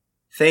any.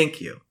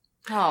 Thank you.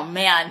 Oh,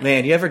 man.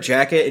 Man, you ever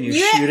jack it and you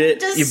shoot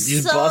it,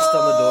 you bust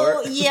on the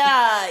door?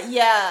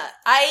 Yeah.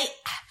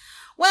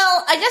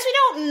 Well, I guess we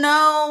don't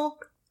know.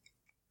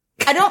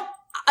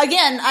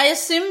 I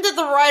assumed that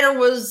the writer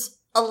was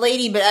a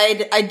lady, but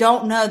I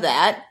don't know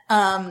that.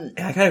 I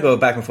kind of go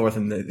back and forth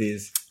in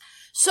these.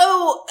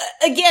 So,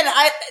 again,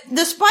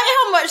 despite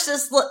how much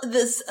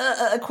this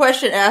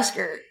question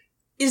asker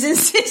is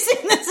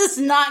insisting this is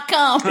not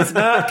cum. It's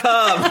not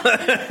cum.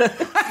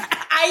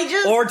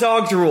 Or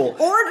dog drool.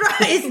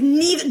 It's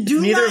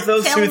neither of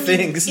those two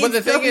things. But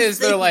the thing is,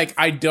 they're like,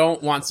 I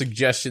don't want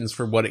suggestions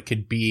for what it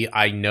could be.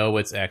 I know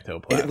it's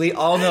ectoplasm. We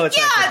all know it's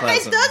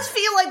ectoplasm. It does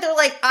feel like they're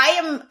like, I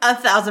am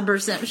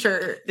 1,000%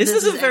 sure. This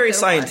isn't very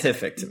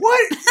scientific to me.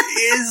 What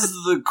is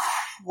the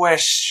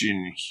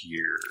question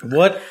here?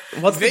 What's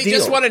the They deal?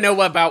 just want to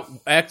know about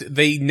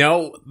they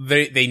know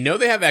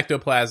they have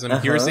ectoplasm.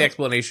 Here's the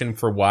explanation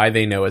for why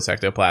they know it's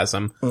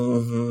ectoplasm.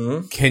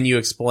 Mm-hmm. Can you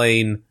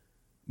explain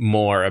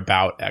more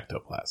about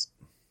ectoplasm?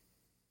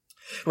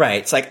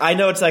 Right. It's like, I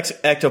know it's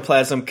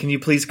ectoplasm. Can you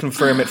please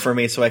confirm it for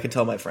me so I can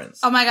tell my friends?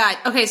 Oh my god.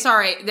 Okay,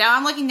 sorry. Now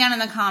I'm looking down in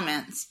the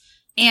comments,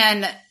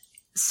 and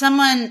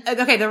someone.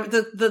 Okay,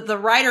 the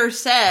writer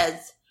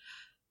says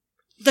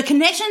the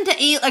connection to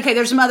okay.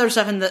 There's some other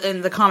stuff in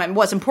the comment.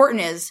 What's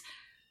important is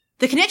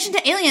the connection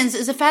to aliens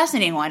is a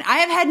fascinating one. I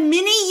have had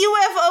many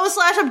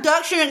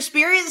UFO/abduction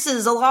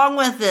experiences along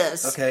with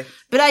this. Okay.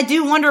 But I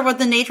do wonder what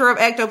the nature of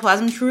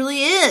ectoplasm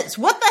truly is.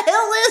 What the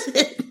hell is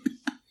it?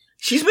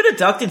 She's been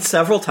abducted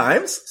several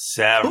times?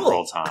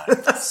 Several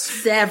times.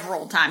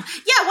 Several times.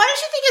 Yeah, why does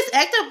she think it's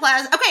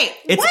ectoplasm? Okay.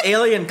 It's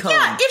alien cum.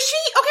 Yeah,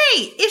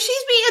 if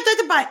she's being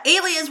abducted by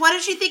aliens, why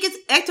does she think it's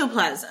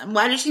ectoplasm?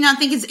 Why does she not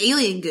think it's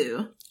alien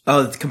goo?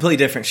 Oh, it's completely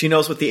different. She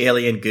knows what the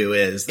alien goo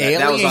is.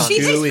 That was Alien on.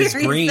 goo is experienced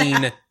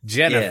green, that.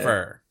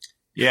 Jennifer.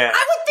 Yeah.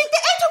 I would think the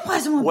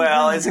ectoplasm would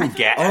Well, be isn't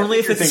GAC? Only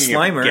if you're it's a thinking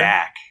of Slimer.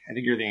 GAC. I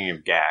think you're thinking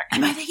of GAC.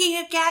 Am I thinking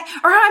of Gag?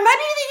 Or I might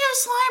be thinking of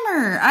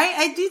Slimer.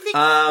 I do think...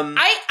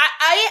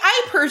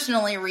 I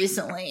personally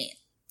recently...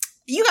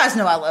 You guys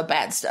know I love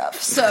bad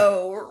stuff.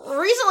 So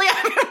recently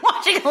I've been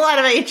watching a lot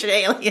of Ancient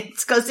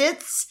Aliens because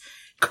it's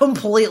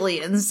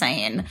completely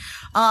insane.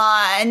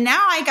 And now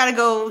I gotta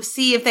go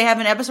see if they have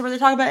an episode where they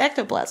talk about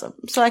ectoplasm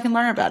so I can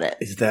learn about it.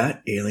 Is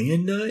that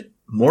alien nut?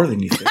 More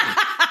than you think.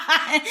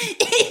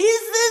 Is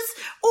this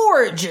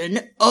origin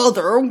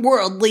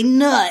otherworldly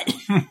nut?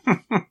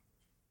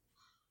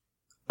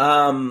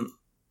 Have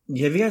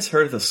you guys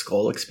heard of the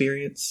skull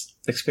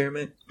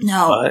experiment?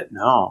 No. But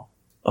no.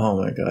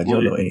 Oh my god, you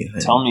don't know anything.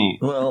 Tell me.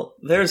 Well,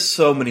 there's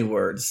so many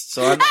words,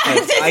 so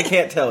I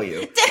can't tell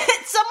you.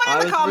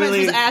 Someone in the comments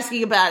was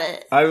asking about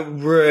it. I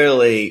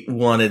really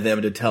wanted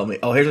them to tell me.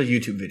 Oh, here's a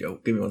YouTube video.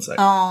 Give me one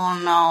second.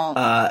 Oh no.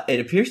 It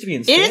appears to be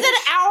in It Spanish. is an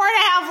hour and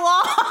a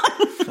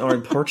half long. Or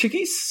in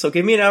Portuguese. So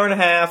give me an hour and a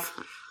half,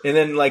 and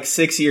then like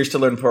 6 years to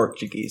learn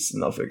Portuguese,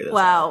 and I'll figure this out.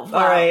 Wow.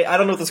 All right, I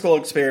don't know what the skull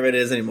experiment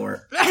is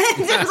anymore. It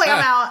was like,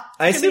 I'm out.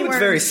 I assume it's Could be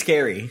very worse.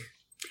 scary.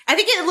 I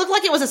think it looked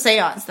like it was a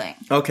seance thing.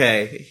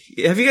 Okay.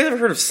 Have you guys ever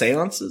heard of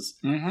seances?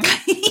 Mm-hmm.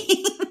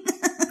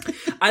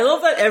 I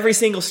love that every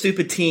single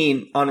stupid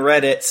teen on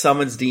Reddit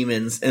summons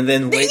demons and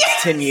then waits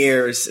 10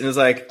 years and is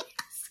like,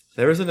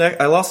 there was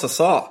I lost a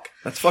sock.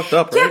 That's fucked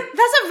up, Yeah, right?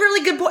 that's a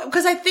really good point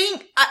because I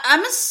think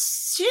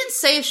she didn't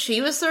say if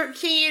she was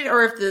 13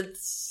 or if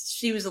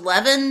she was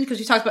 11 because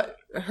she talked about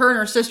her and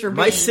her sister being...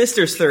 My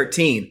sister's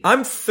 13.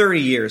 I'm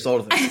 30 years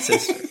older than my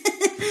sister.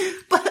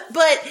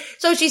 But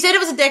so she said it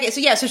was a decade.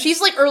 So yeah, so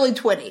she's like early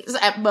 20s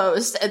at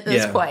most at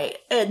this point.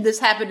 And this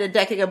happened a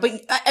decade ago.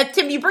 But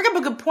Tim, you bring up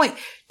a good point.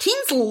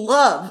 Teens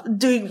love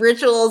doing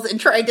rituals and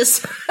trying to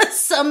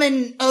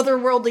summon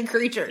otherworldly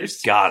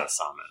creatures. Gotta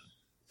summon.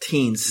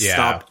 Teens,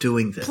 stop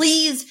doing this.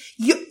 Please,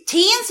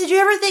 teens, did you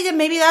ever think that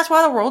maybe that's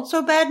why the world's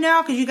so bad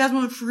now? Because you guys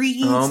want to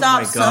freaking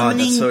stop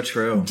summoning that's so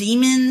true.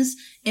 demons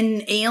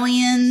and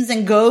aliens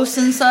and ghosts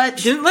and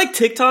such? Didn't like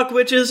TikTok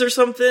witches or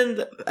something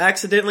that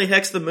accidentally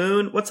hex the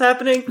moon? What's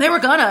happening? They were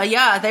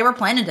they were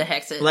planning to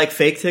hex it. Like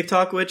fake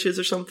TikTok witches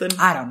or something?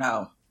 I don't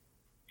know.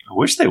 I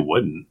wish they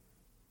wouldn't.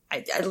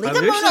 Leave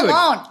the moon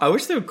alone. I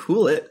wish they would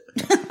cool it.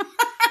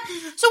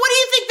 So what do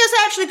you think this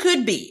actually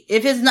could be?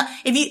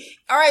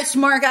 All right,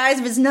 smart guys,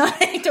 if it's not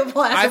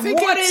ectoplasm, I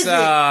think what it's is it?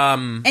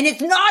 And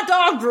it's not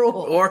dog drool.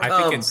 Or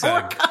cum.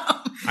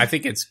 I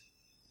think it's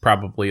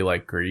probably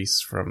like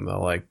grease from the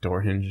like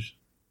door hinge.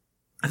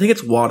 I think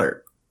it's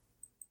water.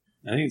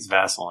 I think it's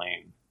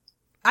Vaseline.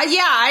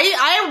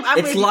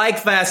 It's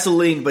like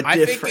Vaseline, but I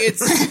different.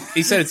 think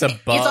he said it's above.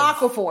 It's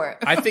Aquaphor.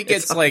 I think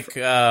it's like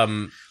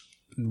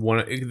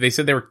they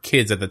said they were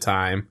kids at the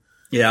time.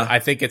 Yeah. I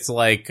think it's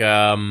like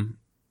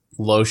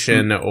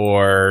lotion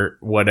or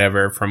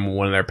whatever from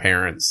one of their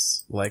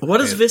parents. Like, What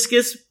does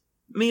viscous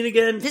mean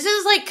again? This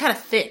is like kind of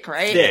thick,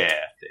 right? Yeah.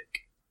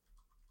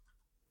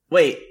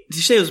 Wait, did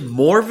you say it was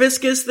more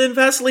viscous than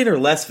Vaseline or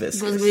less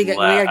viscous? We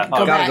gotta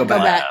go back. Go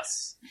back.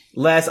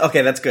 Less.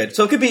 Okay, that's good.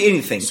 So it could be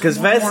anything because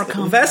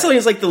Vaseline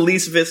is like the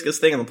least viscous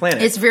thing on the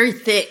planet. It's very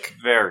thick.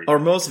 Very. Or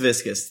most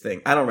viscous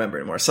thing. I don't remember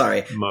anymore.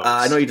 Sorry. Most.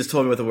 I know you just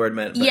told me what the word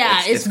meant. But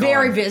Yeah, it's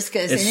very gone.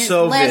 viscous. It's and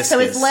so less, viscous. So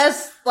it's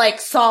less like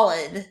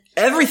solid.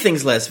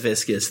 Everything's less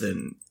viscous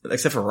than,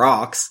 except for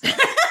rocks.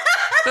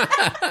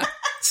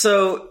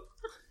 So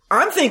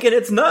I'm thinking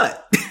it's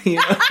nut. You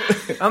know?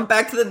 I'm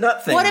back to the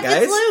nut thing, What if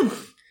guys. it's lube?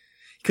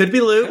 Could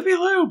be lube. Could be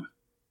lube.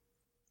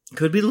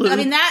 Could be lube. I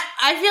mean,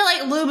 I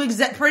feel like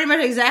lube pretty much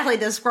exactly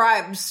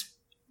describes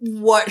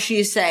what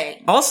she's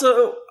saying.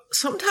 Also,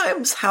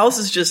 sometimes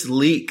houses just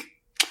leak.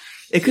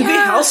 It could be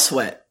Yeah. house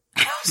sweat.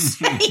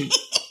 You know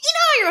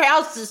how your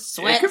house is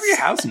sweats. It could be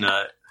a house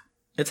nut.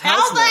 It's How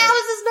house the nut. house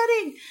is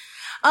nutting.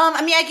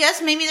 I mean, I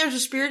guess maybe there's a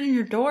spirit in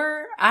your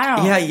door. I don't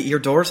know. Yeah, your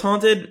door's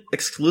haunted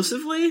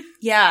exclusively?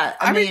 Yeah.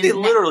 I mean, they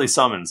literally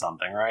summon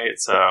something, right?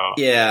 So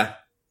Yeah.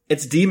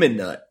 It's demon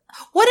nut.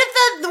 What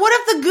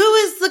if the goo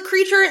is the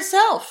creature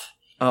itself?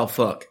 Oh,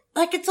 fuck.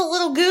 Like it's a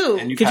little goo.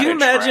 And Could you kinda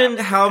imagine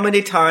trap. how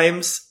many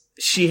times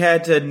she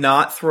had to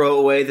not throw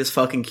away this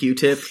fucking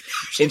Q-tip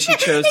and she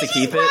chose to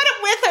keep brought it?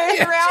 it with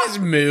her throughout. she's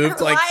moved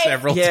her like life.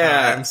 several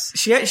Yeah. times.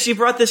 She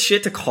brought this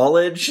shit to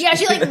college. Yeah,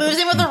 she like moves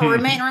in with her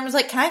roommate and was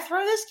like, "Can I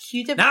throw this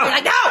Q-tip?" No.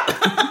 Like, no.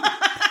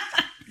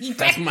 You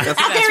That's my-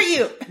 How dare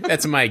you?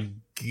 That's my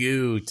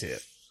goo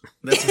tip.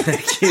 That's my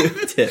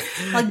Q-tip.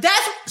 Like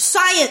that's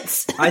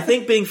science. I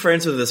think being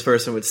friends with this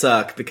person would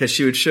suck because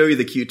she would show you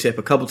the Q-tip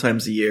a couple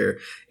times a year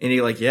and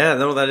you're like, yeah,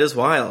 no, that is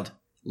wild.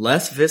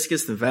 Less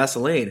viscous than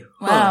Vaseline.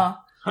 Huh. Wow.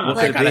 What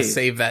I could it gotta be?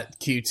 save that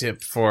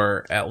Q-tip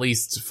for at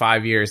least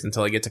 5 years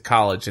until I get to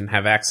college and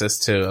have access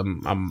to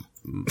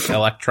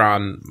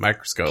electron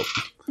microscope.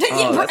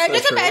 Oh, that's I'm so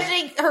just true.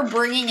 imagining her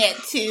bringing it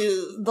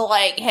to the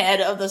like head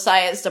of the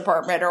science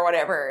department or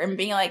whatever, and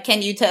being like,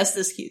 "Can you test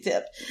this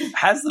Q-tip?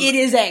 Has It the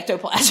is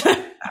ectoplasm."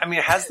 I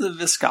mean, has the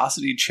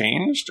viscosity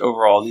changed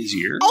over all these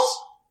years?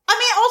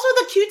 Also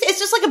the Q-tip, it's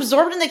just like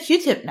absorbed in the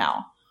Q-tip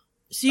now,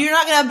 so you're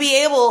not gonna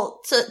be able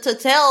to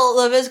tell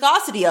the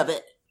viscosity of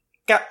it.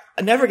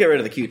 Never get rid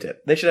of the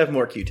Q-tip. They should have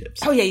more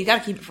Q-tips. Oh yeah, you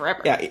gotta keep it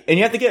forever. Yeah, and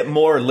you have to get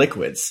more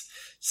liquids.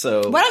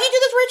 So Why don't you do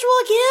this ritual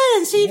again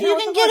and see if Yeah, you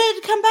what can the get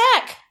it to come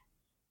back?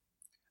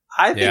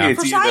 I think Yeah.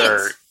 it's For either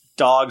science.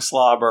 dog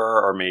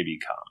slobber or maybe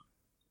cum.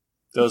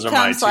 Those are Cum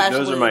my two. slash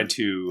Those are lube. my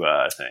two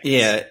things.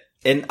 yeah,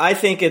 and I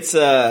think it's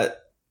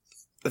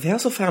they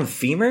also found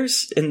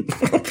femurs in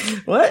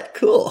what?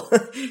 Cool.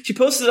 She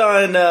posted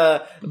on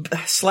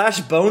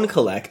 / bone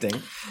collecting,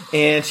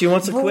 and she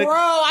wants a quick. Bro,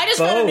 I just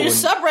got a new bone.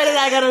 subreddit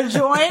I gotta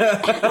join.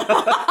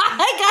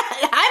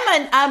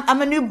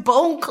 I'm a new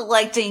bone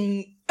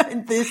collecting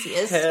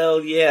enthusiast.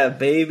 Hell yeah,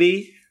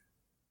 baby!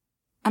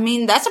 I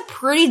mean, that's a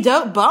pretty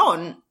dope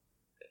bone.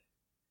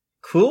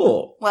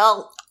 Cool.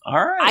 Well,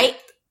 All right.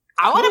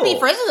 I want to be Cool.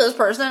 friends with this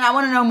person. I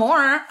want to know more.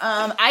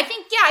 I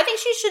think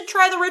she should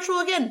try the ritual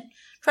again.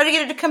 Try to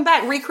get it to come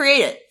back, recreate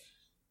it,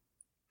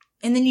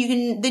 and then you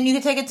can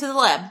take it to the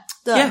lab.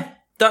 Done. Yeah,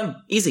 done.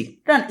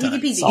 Easy. Done. Easy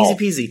peasy.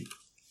 Solved. Easy peasy.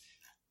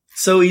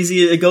 So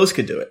easy a ghost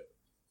could do it.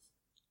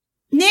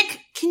 Nick,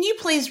 can you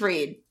please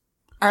read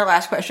our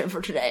last question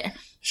for today?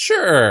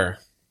 Sure.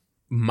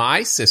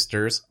 My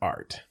sister's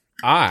art.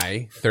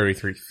 I,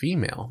 33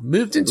 female,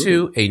 moved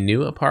into a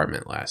new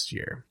apartment last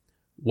year.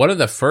 One of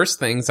the first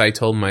things I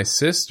told my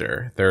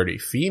sister, 30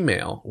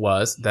 female,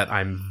 was that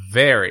I'm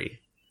very,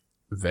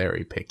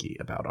 very picky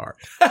about art.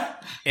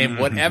 And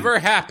whatever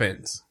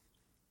happens,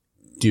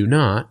 do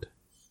not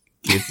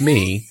give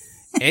me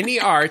any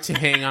art to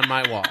hang on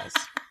my walls.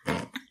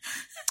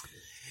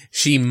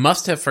 She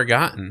must have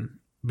forgotten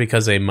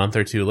because a month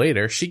or two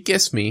later, she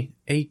gifts me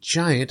a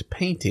giant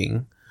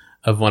painting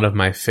of one of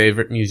my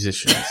favorite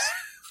musicians.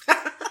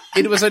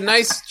 It was a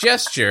nice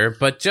gesture,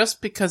 but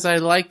just because I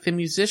like the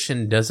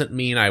musician doesn't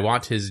mean I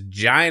want his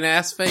giant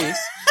ass face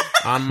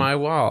on my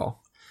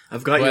wall.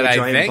 I've got But you a I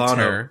giant thanked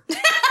Bono. her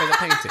for the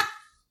painting.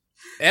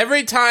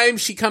 Every time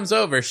she comes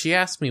over, she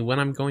asks me when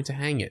I'm going to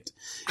hang it.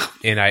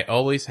 And I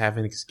always have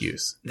an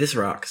excuse. This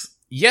rocks.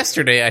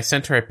 Yesterday, I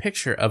sent her a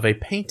picture of a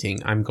painting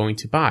I'm going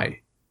to buy.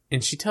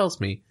 And she tells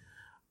me,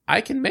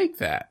 I can make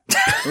that.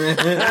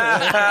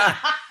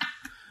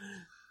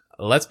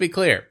 Let's be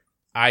clear.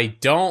 I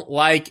don't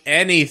like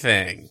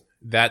anything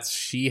that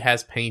she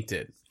has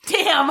painted.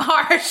 Damn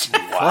harsh.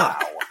 Wow.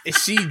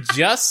 She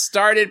just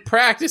started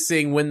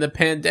practicing when the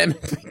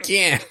pandemic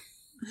began.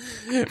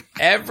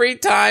 Every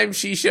time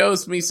she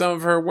shows me some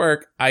of her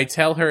work, I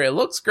tell her it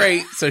looks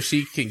great so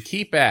she can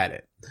keep at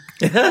it.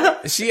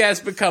 She has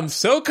become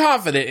so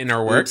confident in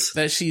her work Oops.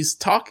 that she's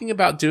talking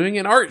about doing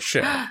an art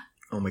show.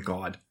 Oh my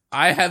god.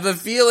 I have a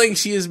feeling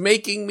she is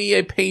making me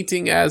a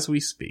painting as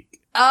we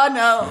speak. Oh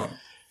no.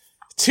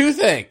 Two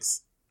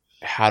things.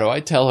 How do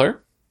I tell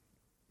her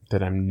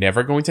that I'm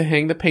never going to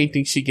hang the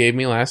painting she gave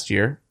me last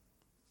year?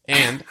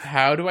 And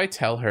how do I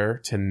tell her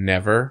to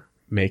never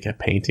make a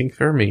painting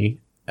for me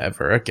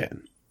ever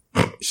again.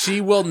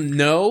 She will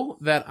know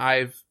that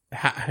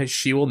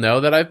she will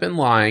know that I've been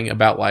lying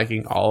about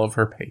liking all of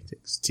her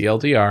paintings.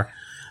 TLDR,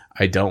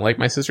 I don't like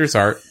my sister's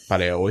art,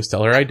 but I always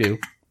tell her I do.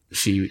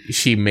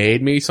 She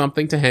made me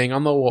something to hang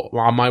on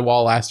my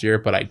wall last year,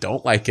 but I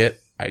don't like it.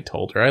 I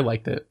told her I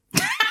liked it.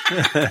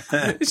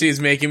 She's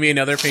making me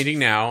another painting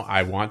now.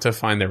 I want to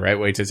find the right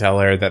way to tell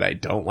her that I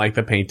don't like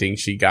the painting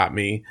she got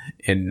me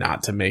and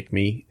not to make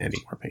me any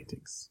more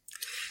paintings.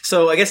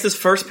 So I guess this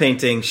first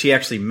painting she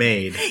actually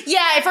made. Yeah,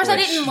 at first I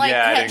didn't like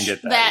I catch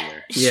didn't get that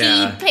either. she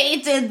Yeah.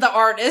 painted the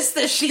artist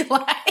that she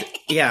liked.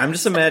 Yeah, I'm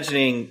just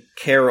imagining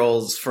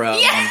Carol's from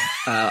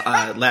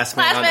Last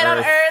Man on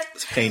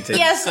Earth painted.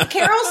 Yes,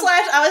 Carol /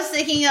 I was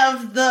thinking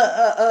of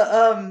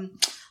the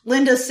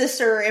Linda's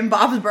sister in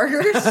Bob's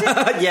Burgers.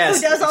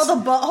 Yes. Who does all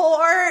the butthole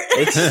art.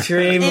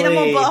 Extremely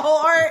Animal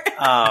butthole art.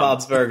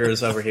 Bob's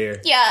Burgers over here.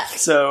 Yeah.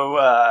 So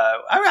I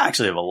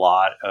actually have a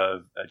lot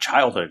of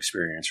childhood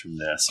experience from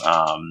this.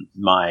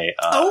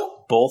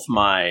 Both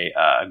my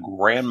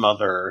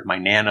grandmother, my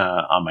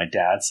Nana on my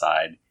dad's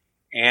side,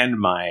 and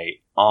my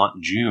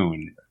Aunt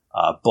June,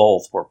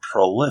 both were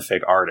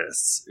prolific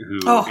artists who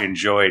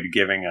enjoyed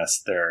giving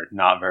us their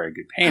not very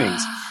good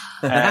paintings.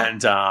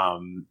 And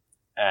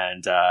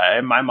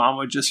my mom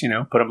would just,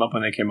 put them up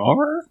when they came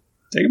over,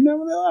 take them down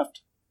when they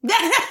left.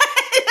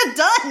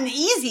 Done.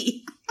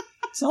 Easy.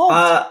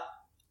 Solved.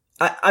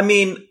 I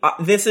mean,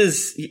 this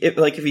is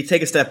like if you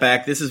take a step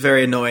back, this is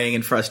very annoying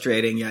and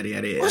frustrating. Yada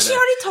yada yada. Well, she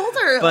already told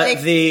her. But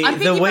like,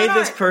 the way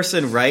this art.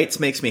 person writes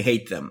makes me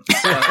hate them.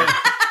 So,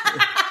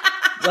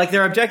 like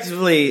they're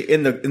objectively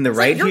in the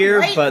right you're here,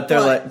 right, but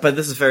they're but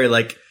this is very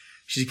like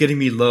she's getting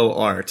me low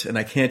art, and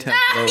I can't have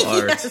low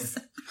Yes.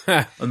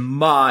 art on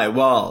my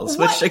walls.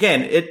 What? Which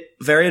again,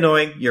 very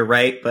annoying. You're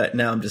right, but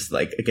now I'm just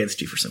like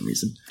against you for some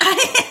reason.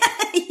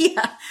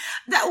 Yeah.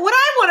 What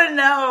I want to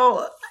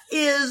know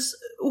is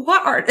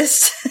what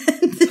artist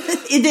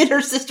did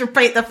her sister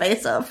paint the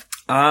face of?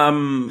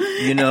 And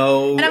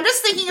I'm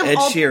just thinking of Ed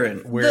all.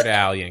 Sheeran. Weird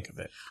Al Yankovic.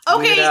 Weird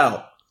Okay,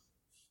 Al.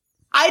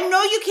 I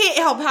know you can't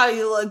help how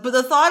you look, but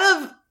the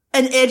thought of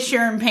an Ed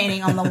Sheeran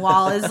painting on the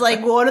wall is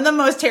like one of the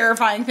most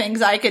terrifying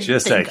things I could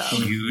Just think a of.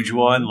 huge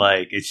one,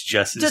 like it's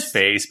just his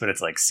face, but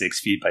it's like 6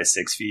 feet by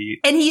 6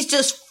 feet. And he's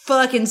just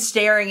fucking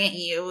staring at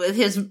you with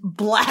his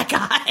black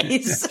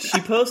eyes.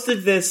 She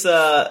posted this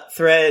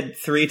thread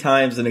 3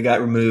 times and it got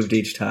removed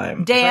each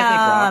time. Which I think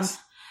Damn. rocks.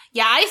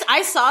 Yeah,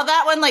 I saw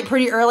that one like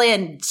pretty early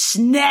and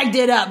snagged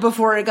it up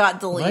before it got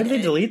deleted. Why did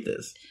they delete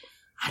this?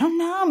 I don't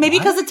know. Maybe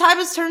because the tide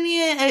was turning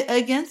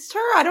against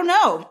her. I don't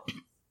know.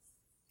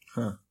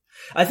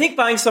 I think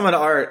buying someone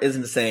art is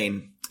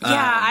insane.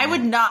 Yeah, I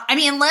would not. I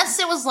mean, unless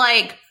it was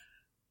like,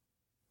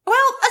 well,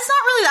 it's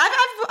not really.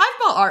 I've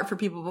bought art for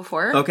people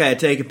before. Okay, I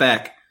take it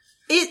back.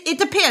 It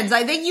depends.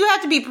 I think you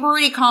have to be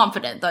pretty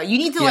confident though. You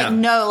need to like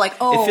know, like,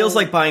 oh, It feels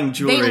like buying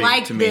jewelry they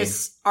like to me.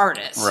 this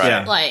artist, Right.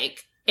 Yeah.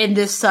 like in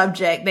this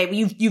subject.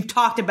 You've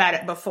talked about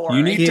it before.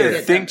 You need and to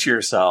get think them. to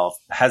yourself,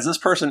 has this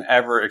person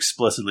ever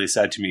explicitly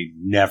said to me,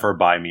 never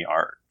buy me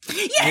art?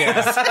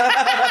 Yes.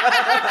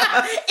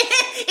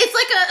 It's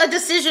like a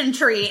decision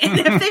tree, and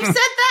if they've said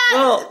that,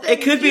 Well, then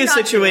it could be you're a not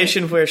doing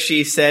situation where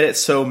she said it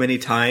so many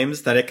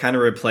times that it kind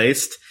of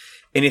replaced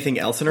anything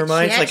else in her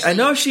mind. It's like, I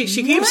know she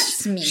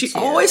wants me she to.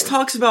 always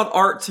talks about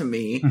art to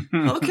me.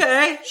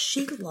 Okay. it.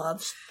 She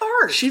loves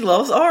art. She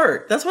loves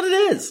art. That's what it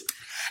is.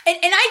 And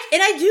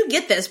I do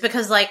get this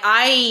because like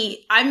I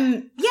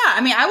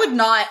would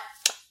not.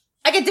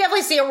 I could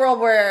definitely see a world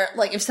where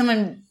like if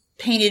someone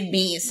painted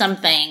me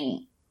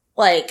something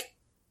like,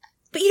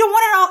 but you don't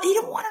want it all.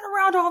 You don't want it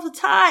around all the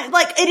time.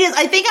 Like it is.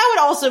 I think I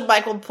would also,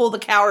 Michael, pull the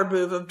coward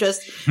move of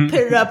just put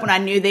it up when I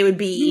knew they would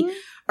be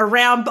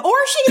around. Or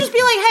she could just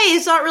be like, "Hey,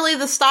 it's not really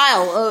the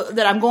style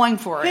that I'm going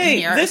for Hey, in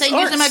here. this Thank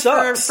you so art much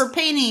sucks." for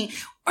painting."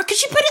 Or could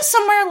she put it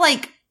somewhere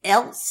like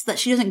else that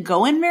she doesn't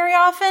go in very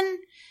often?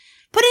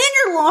 Put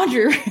it in your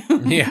laundry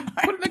room. Yeah.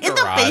 Put it in the In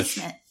the garage.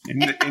 basement.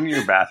 In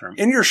your bathroom.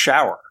 In your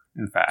shower,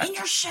 in fact. In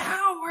your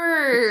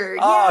shower.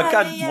 Oh, Yeah, it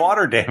got yeah, yeah.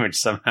 water damage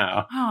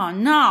somehow. Oh,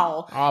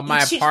 no. Oh,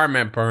 my She-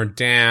 apartment burned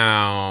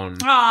down.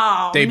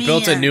 Oh, They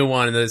built a man. new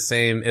one the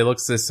same. It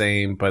looks the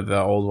same, but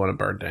the old one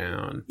burned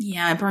down.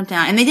 Yeah, it burnt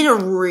down. And they did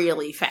it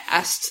really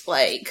fast.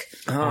 Like,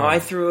 Oh, I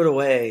threw it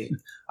away.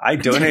 I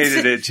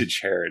donated it to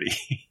charity.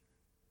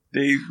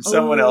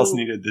 Someone else Ooh.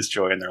 needed this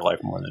joy in their life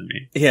more than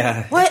me.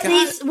 Yeah. what got-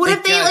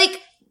 if they, like,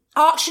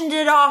 auctioned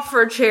it off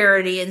for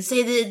charity and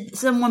say that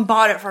someone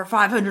bought it for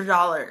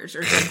 $500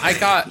 or something? I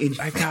got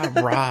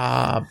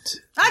robbed.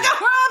 I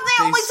got robbed. They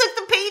They only s- took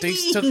the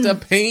painting. They took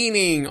the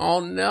painting. Oh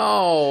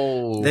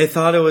no! They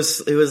thought it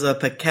was a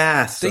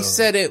Picasso. They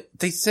said it.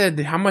 They said,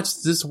 "How much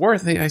is this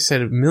worth?" I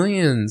said,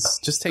 "Millions.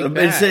 Just take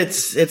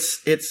that."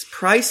 It's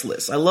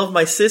priceless. I love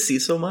my sissy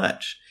so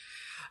much.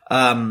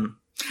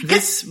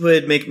 This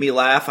would make me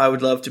laugh. I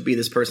would love to be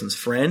this person's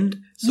friend,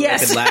 so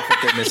Yes. I could laugh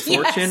at their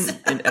misfortune Yes.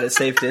 at a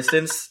safe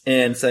distance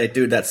and say,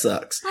 "Dude, that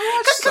sucks."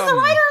 Because the writer,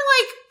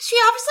 like, she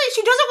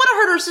doesn't want to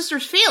hurt her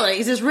sister's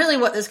feelings, is really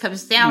what this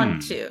comes down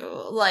to.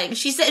 Like,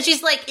 she's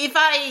like, if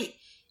I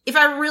if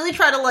I really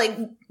try to like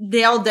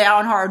nail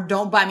down hard,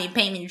 don't buy me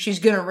paintings, she's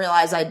gonna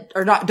realize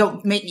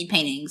don't make me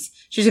paintings.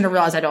 She's gonna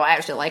realize I don't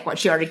actually like what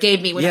she already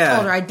gave me, which I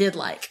told her I did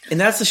like. And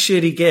that's a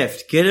shitty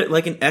gift. Get it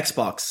like an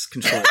Xbox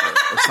controller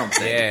or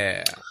something.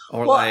 Yeah.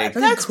 Or Well, like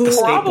that's a probably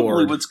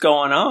skateboard. what's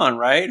going on,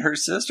 right? Her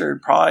sister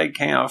probably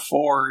can't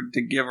afford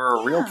to give her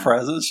a real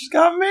present. She's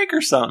got to make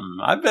her something.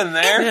 I've been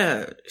there. Yeah.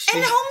 And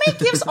she's- homemade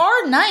gifts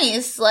are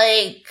nice.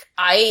 Like,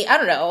 I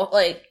don't know,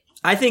 like,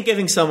 I think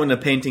giving someone a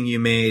painting you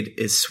made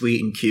is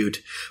sweet and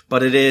cute,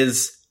 but it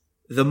is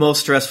the most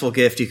stressful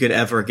gift you could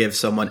ever give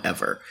someone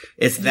ever.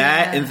 It's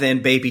that and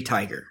then Baby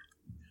Tiger.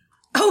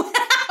 oh,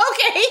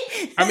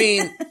 okay. I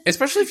mean,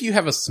 especially if you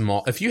have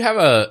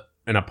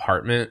an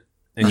apartment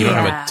and you don't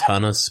have Yeah. a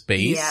ton of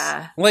space.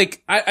 Yeah.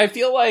 Like, I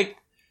feel like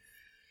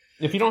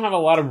if you don't have a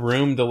lot of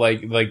room to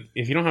like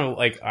if you don't have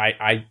like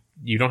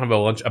you don't have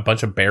a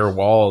bunch of bare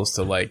walls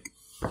to like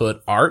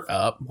put art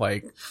up,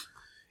 like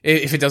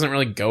if it doesn't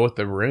really go with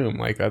the room,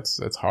 like that's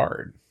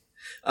hard.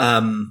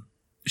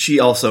 She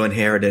also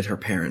inherited her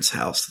parents'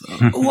 house,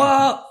 though.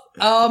 Whoa.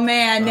 Oh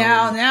man,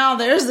 now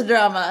there's the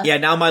drama. Yeah,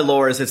 now my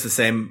lore is it's the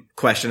same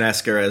question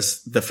asker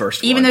as the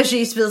first Even one. though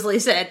she explicitly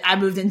said, I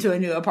moved into a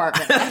new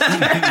apartment.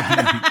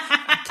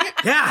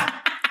 Yeah!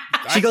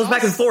 She goes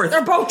back and forth.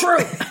 They're both true.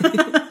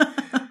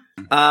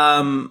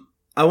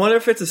 I wonder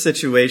if it's a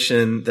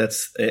situation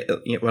that's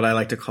what I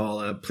like to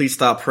call please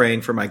stop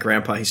praying for my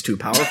grandpa, he's too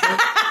powerful.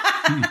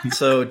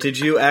 So did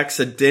you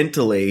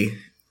accidentally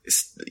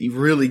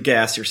really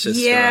gas your sister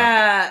up?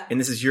 Yeah. And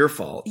this is your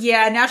fault.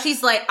 Yeah, now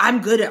she's like,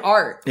 I'm good at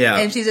art. Yeah.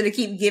 And she's going to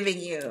keep giving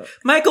you.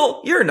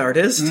 Michael, you're an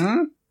artist.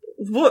 Mm-hmm.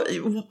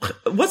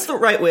 What's the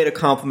right way to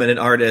compliment an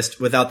artist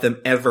without them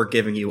ever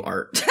giving you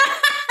art?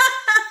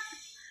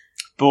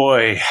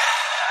 Boy,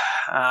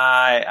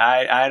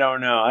 I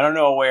don't know. I don't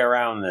know a way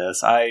around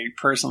this. I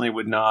personally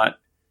would not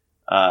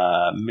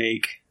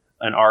make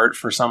an art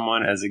for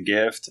someone as a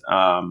gift.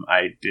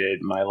 I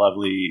did. My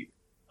lovely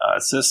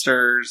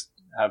sisters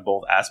have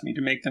both asked me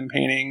to make them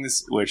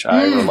paintings, which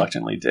I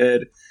reluctantly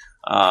did,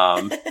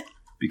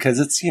 because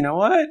it's, you know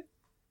what?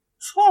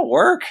 It's a lot of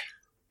work.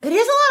 It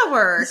is a lot of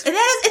work. And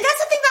that's the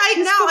thing that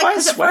I now, like,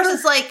 because at first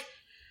it's like,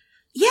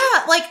 yeah,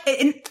 like,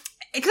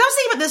 because I was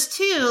thinking about this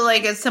too,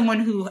 like, as someone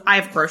who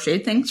I've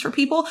crocheted things for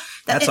people.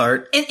 That's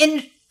art. And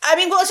I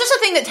mean, well, it's just a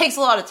thing that takes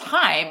a lot of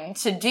time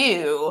to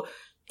do.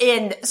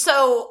 And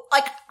so,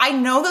 like, I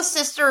know the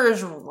sister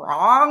is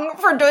wrong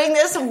for doing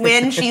this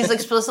when she's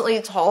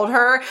explicitly told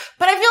her,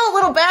 but I feel a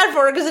little bad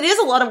for her because it is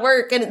a lot of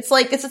work, and it's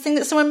like, it's a thing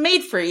that someone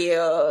made for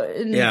you.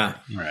 And Yeah.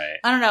 Right.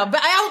 I don't know,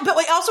 but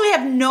we also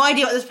have no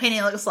idea what this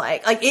painting looks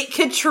like. Like, it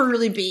could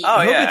truly be, Oh,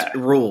 I hope yeah. it's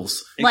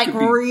rules. It like, could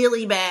be-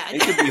 really bad.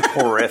 It could be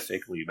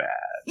horrifically bad.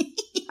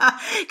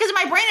 Because in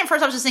my brain at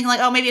first I was just thinking like,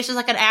 oh, maybe it's just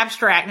like an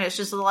abstract and it's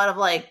just a lot of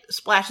like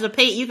splashes of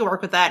paint. You can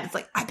work with that. And it's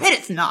like, I bet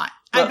it's not.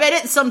 I Well, bet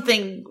it's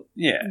something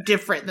Yeah.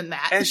 different than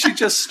that. And she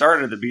just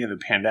started at the beginning of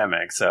the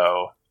pandemic,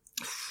 so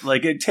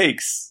like it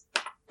takes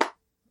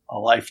a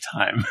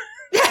lifetime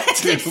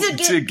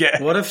to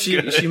get. What if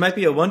she might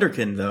be a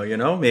wonderkind though, you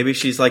know? Maybe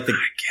she's like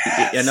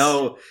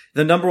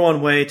the number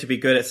one way to be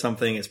good at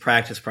something is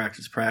practice,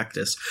 practice,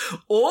 practice.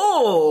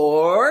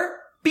 Or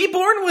be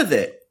born with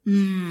it.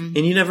 Mm,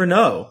 And you never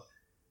know.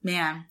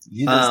 man.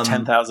 You did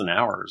 10,000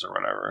 hours or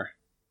whatever.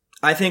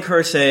 I think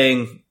her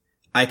saying,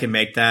 I can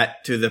make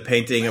that to the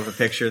painting of a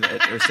picture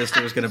that her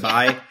sister was going to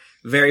buy,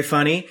 very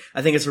funny.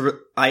 I think it's,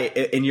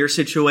 in your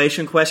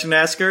situation, question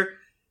asker,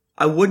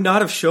 I would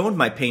not have shown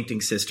my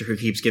painting sister who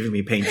keeps giving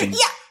me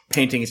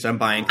paintings I'm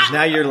buying, because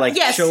now you're like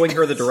Yes. showing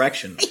her the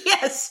direction.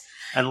 Yes.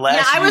 Unless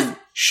Yeah, I you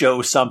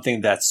show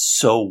something that's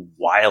so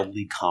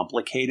wildly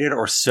complicated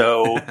or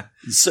so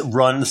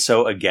run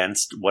so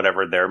against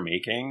whatever they're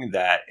making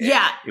that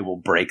it will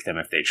break them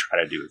if they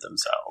try to do it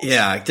themselves.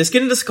 Yeah, just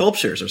get into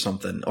sculptures or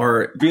something.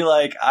 Or, Be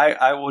like,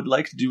 I would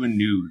like to do a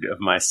nude of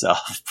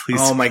myself. Please.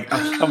 oh my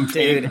come paint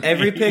dude, me.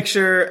 every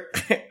picture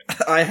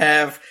I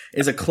have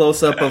is a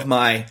close up of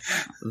my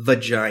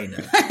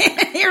vagina.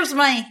 Here's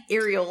my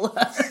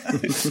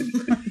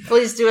areola.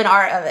 Please do an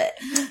art of it.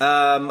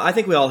 I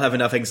think we all have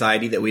enough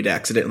anxiety that we'd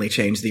accidentally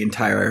change the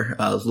entire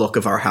look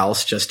of our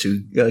house just to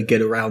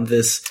get around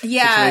this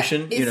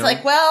situation. It's you know?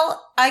 like,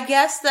 well, I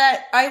guess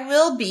that I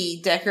will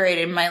be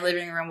decorating my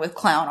living room with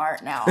clown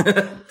art now.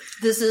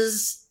 This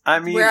is I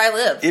mean, where I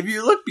live. If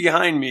you look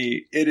behind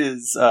me, it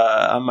is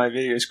on my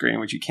video screen,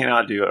 which you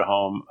cannot do at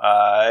home.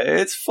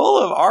 It's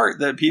full of art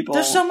that people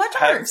There's so much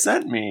have art.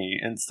 sent me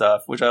and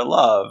stuff, which I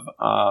love.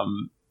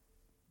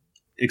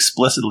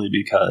 Explicitly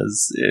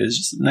because it's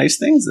just nice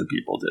things that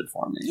people did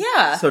for me.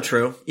 Yeah. So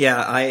true.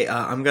 Yeah,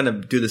 I'm gonna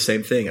do the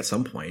same thing at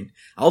some point.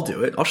 I'll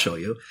do it. I'll show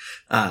you.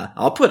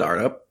 I'll put art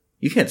up.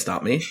 You can't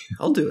stop me.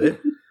 I'll do it.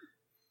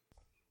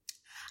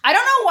 I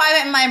don't know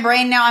why in my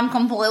brain now I'm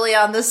completely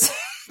on this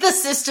the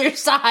sister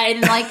side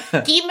and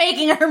like keep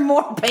making her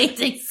more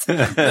paintings.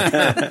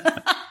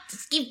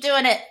 Just keep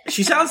doing it.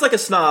 She sounds like a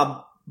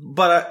snob,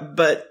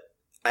 but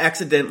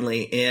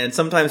accidentally. And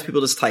sometimes people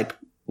just type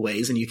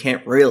ways, and you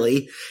can't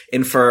really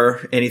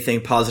infer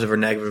anything positive or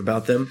negative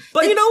about them.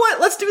 But you know what?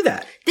 Let's do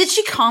that. Did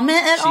she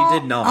comment at She all?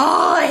 did not.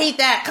 Oh, I hate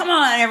that. Come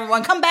on,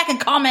 everyone. Come back and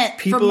comment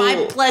for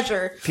my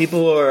pleasure.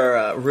 People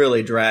were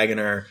really dragging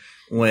her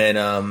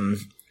when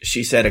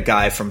she said a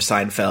guy from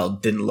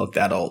Seinfeld didn't look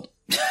that old.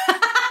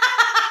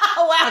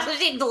 Oh, wow. So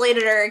she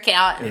deleted her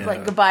account. It's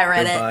like, goodbye,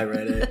 Reddit. Goodbye,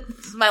 Reddit.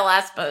 This is my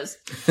last post.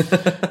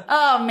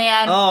 Oh,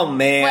 man. Oh,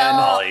 man. Well,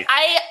 Molly.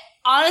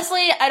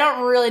 I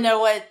don't really know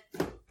what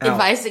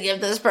advice to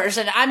give this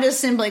person. I'm just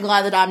simply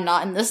glad that I'm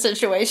not in this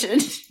situation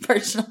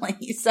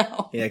personally.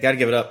 So, Yeah, gotta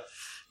give it up.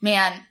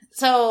 man.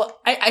 So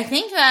I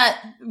think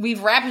that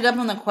we've wrapped it up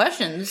on the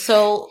questions.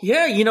 So,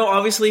 Yeah,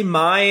 obviously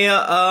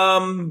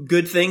my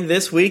good thing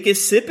this week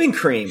is sipping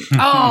cream.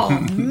 oh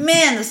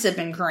man, the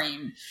sipping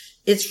cream.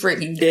 It's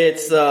freaking good.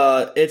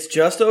 It's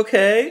just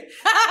okay.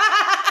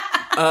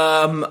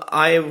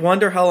 I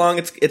wonder how long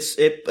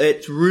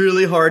it's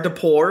really hard to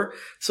pour.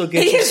 So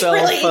get It is yourself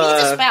really- it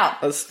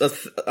needs a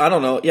spout. I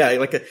don't know.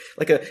 Yeah,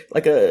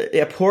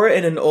 pour it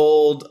in an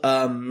old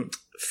frickin'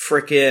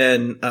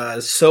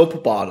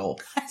 soap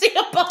bottle. I see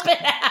a bump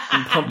it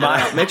out. Pump it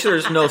out. Make sure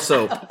there's no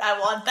soap. I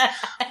want that.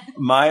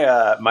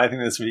 My thing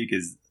this week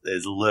is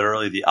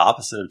literally the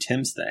opposite of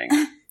Tim's thing.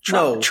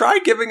 Try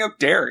giving up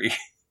dairy.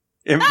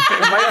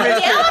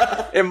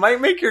 It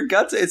might make your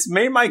guts. It's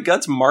made my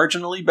guts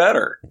marginally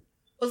better.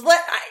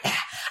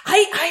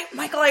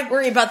 Michael, I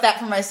worry about that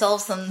for myself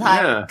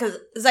sometimes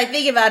because I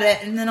think about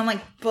it and then I'm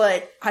like,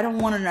 but I don't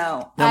want to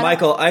know. Now,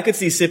 Michael, I could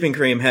see sipping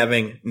cream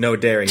having no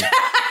dairy.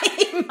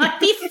 It might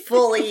be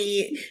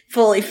fully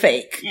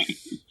fake.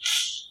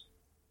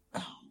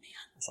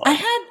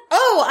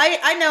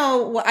 I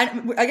know.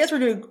 I guess we're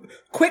doing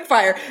quick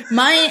fire.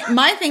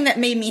 My thing that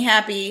made me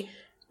happy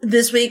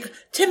this week,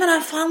 Tim and I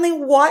finally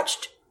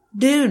watched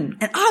Dune,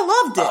 and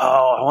I loved it.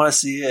 Oh, I want to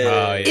see it.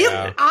 Oh,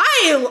 yeah.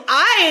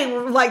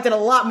 I liked it a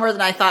lot more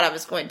than I thought I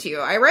was going to.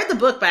 I read the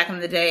book back in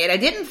the day, and I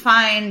didn't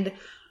find.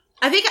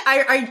 I think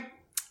I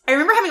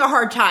remember having a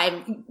hard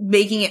time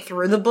making it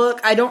through the book.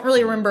 I don't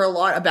really remember a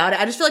lot about it.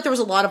 I just feel like there was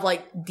a lot of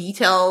like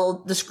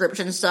detailed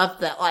description stuff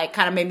that like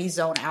kind of made me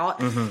zone out.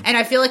 Mm-hmm. And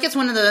I feel like it's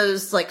one of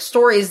those like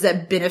stories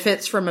that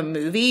benefits from a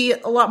movie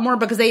a lot more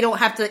because they don't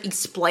have to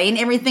explain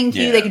everything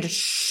to you. They can just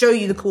show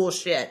you the cool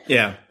shit.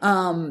 Yeah.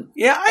 I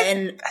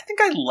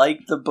think I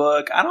liked the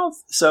book. I know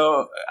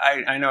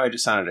I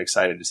just sounded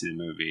excited to see the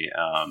movie.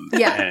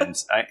 And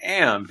I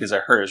am because I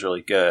heard it was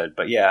really good.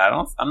 But yeah,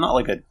 I'm not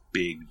like a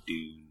big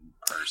Dune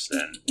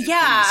person. It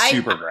didn't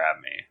super grab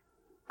me.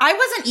 I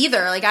wasn't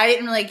either. Like I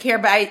didn't really care,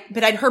 but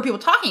I'd heard people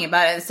talking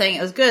about it and saying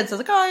it was good. So I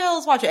was like, oh yeah,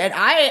 let's watch it. And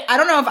I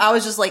don't know if I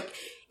was just like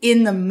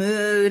in the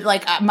mood,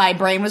 like my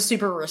brain was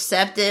super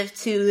receptive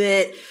to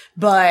it,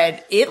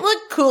 but it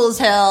looked cool as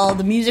hell.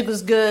 The music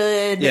was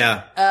good.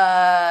 Yeah.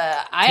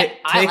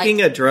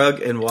 Taking a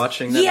drug and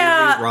watching that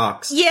movie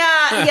rocks.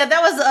 Yeah,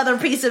 that was the other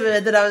piece of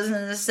it that I was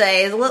going to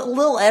say. A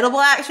little edible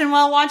action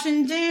while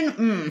watching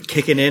Dune.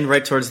 Kicking in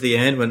right towards the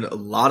end when a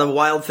lot of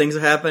wild things are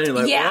happening. You're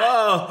like,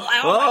 whoa, oh my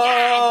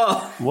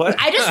God. What?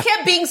 I just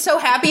kept being so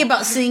happy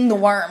about seeing the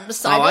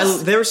worms.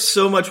 There's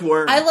so much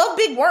worm. I love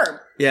big worm.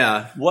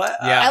 Yeah. What?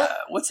 Yeah.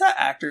 What's that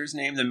actor's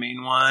name? The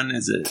main one?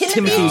 Is it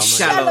Timothy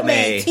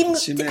Chalamet?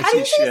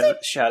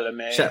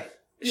 Chalamet.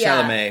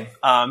 Chalamet.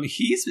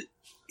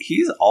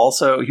 He was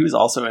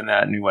also in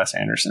that new Wes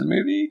Anderson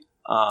movie.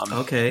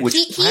 Okay. Which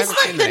He's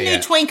like the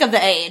new twink of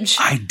the age.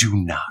 I do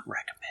not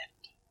recommend.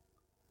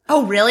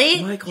 Oh,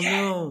 really? Michael,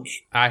 no.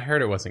 I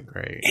heard it wasn't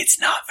great. It's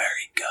not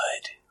very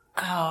good.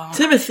 Oh.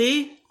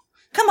 Timothy.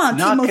 Come on,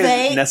 Not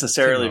Timothy.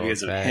 necessarily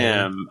because of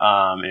him.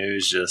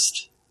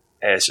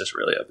 It's just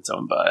really up its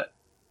own butt.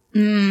 I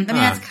mean,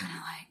 that's kind of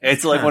like...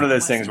 It's like one of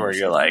those things where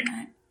you're like,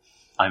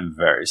 I'm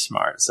very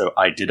smart, so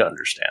I did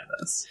understand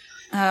this.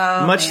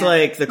 Oh, Much man.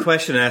 like the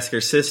question asked your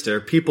sister,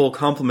 people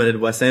complimented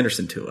Wes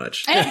Anderson too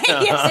much.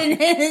 Yes, and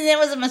it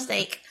was a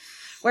mistake.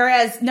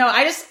 Whereas, no,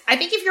 I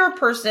think if you're a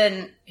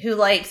person who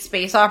likes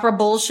space opera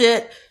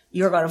bullshit,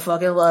 you're gonna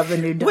fucking love the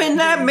new Dune. When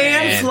that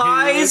man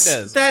flies,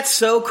 who does? that's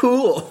so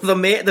cool.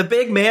 The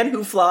big man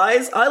who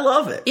flies, I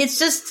love it. It's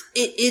just,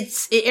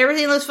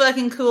 everything looks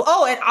fucking cool.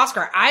 Oh, and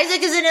Oscar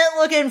Isaac is in it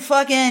looking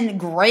fucking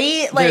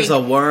great. Like, There's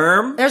a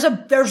worm.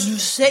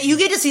 you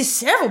get to see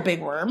several big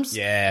worms.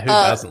 Yeah, who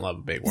doesn't love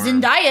a big worm?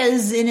 Zendaya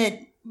is in it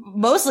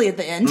mostly at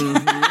the end.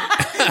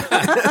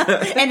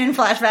 And in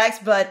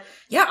flashbacks, but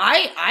yeah,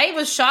 I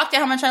was shocked at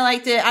how much I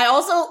liked it. I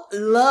also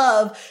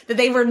love that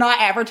they were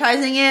not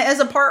advertising it as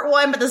a part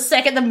one, but the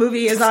second the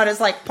movie is on, it's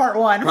like part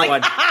one. I'm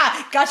like,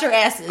 haha, got your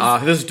asses.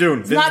 This is Dune.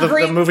 This is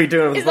the movie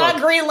Dune. It's not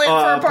greenlit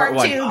for a part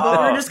one. two, but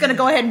we're just going to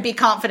go ahead and be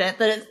confident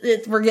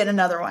that we're getting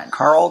another one.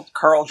 Carl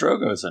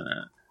Drogo's in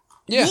it.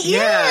 Yeah.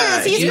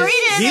 Yes, he's great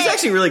in it. He's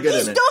actually really good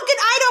He's in it. Duncan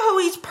Idaho.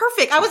 He's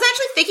perfect. I was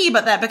actually thinking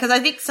about that because I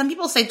think some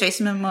people say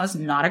Jason Momoa is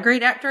not a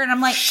great actor, and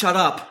I'm like, Shut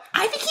up.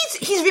 I think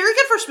he's very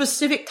good for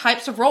specific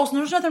types of roles, and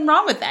there's nothing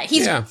wrong with that.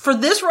 Yeah. For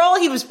this role,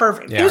 he was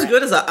perfect. Yeah. He was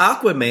good as an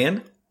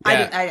Aquaman.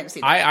 I didn't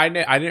see that.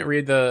 I didn't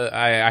read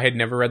I had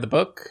never read the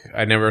book.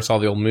 I never saw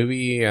the old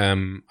movie.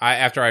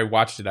 After I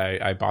watched it,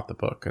 I bought the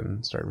book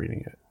and started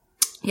reading it.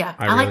 Yeah,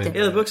 I I liked really- it.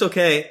 Yeah, the book's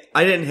okay.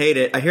 I didn't hate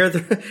it. I hear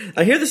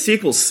the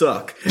sequels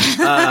suck,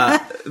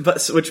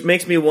 but which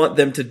makes me want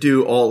them to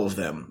do all of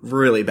them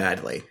really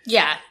badly.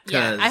 Yeah.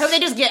 'Cause- I hope they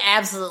just get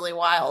absolutely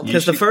wild.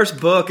 Because the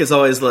first book is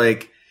always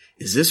like,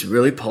 is this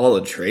really Paul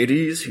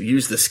Atreides who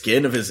used the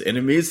skin of his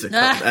enemies to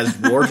as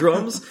war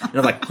drums? And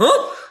I'm like,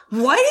 huh?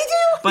 What did he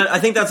do? But I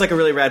think that's like a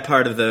really rad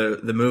part of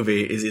the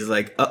movie is he's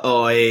like,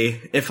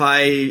 if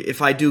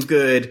I do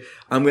good,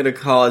 I'm gonna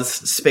cause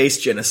space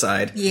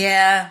genocide.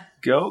 Yeah.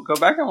 Go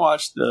back and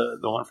watch the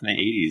one from the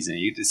 80s, and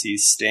you get to see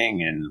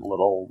Sting in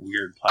little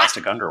weird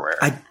plastic underwear.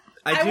 I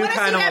I do want to see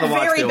kind of want that to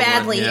watch very the old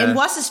badly. one. Yeah. And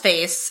what's his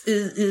face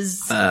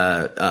is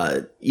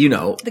You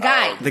know, the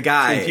guy. the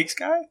guy. Twin Peaks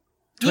guy?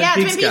 Twin Twin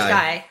Peaks Peaks guy.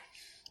 guy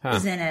Huh.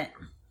 is in it.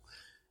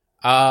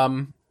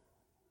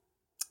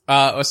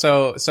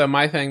 So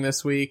my thing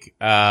this week,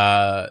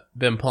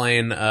 been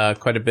playing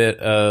quite a bit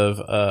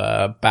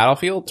of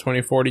Battlefield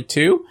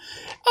 2042,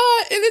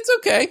 and it's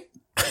okay.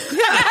 I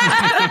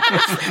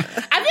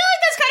feel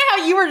like that's kind of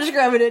how you were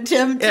describing it,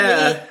 Tim. To me.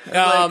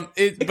 Yeah.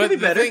 But be the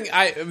better.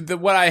 thing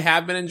what I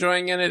have been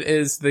enjoying in it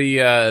is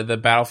the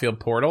Battlefield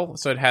Portal.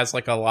 So it has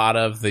like a lot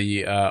of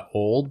the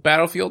old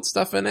Battlefield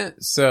stuff in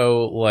it.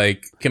 So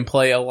like can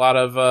play a lot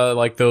of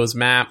like those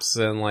maps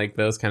and like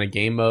those kind of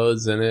game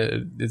modes,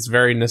 and it's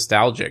very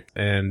nostalgic,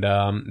 and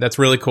that's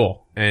really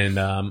cool. And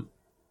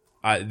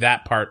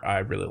that part I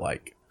really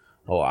like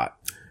a lot.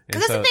 And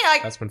 'Cause that's the thing,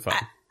 like, that's been fun.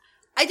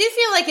 I do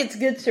feel like it's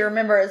good to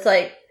remember. It's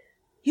like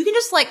you can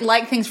just like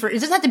things for. It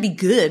doesn't have to be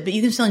good, but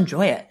you can still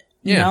enjoy it.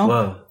 You Yeah. know?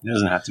 Whoa. It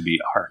doesn't have to be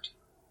art.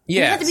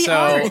 Yeah, have to be so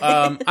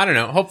hard. I don't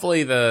know.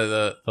 Hopefully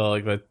the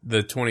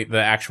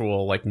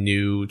actual like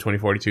new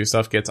 2042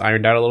 stuff gets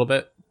ironed out a little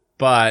bit,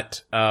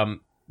 but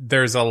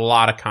there's a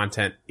lot of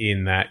content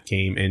in that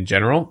game in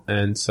general,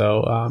 and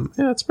so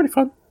yeah, it's pretty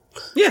fun.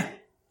 Yeah.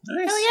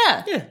 Hell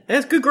yeah. Yeah. It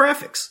has good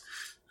graphics.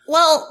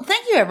 Well,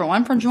 thank you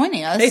everyone for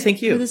joining us. Hey,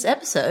 thank you. for this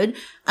episode.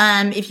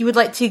 If you would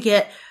like to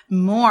get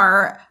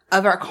more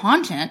of our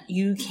content,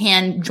 you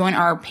can join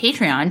our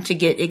Patreon to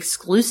get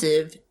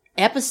exclusive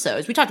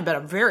episodes. We talked about a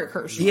very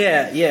cursed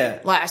Yeah.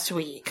 last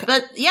week,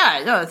 but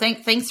yeah, no,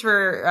 thanks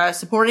for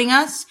supporting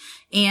us.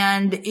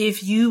 And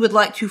if you would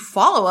like to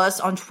follow us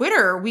on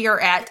Twitter, we are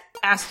at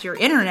Ask Your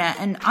Internet,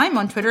 and I'm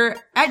on Twitter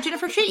at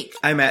Jennifer Cheek.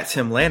 I'm at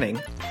Tim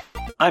Lanning.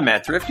 I'm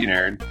at Thrifty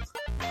Nerd.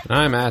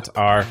 I'm at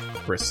R.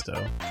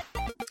 Bristow.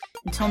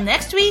 Until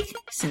next week,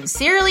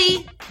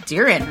 sincerely,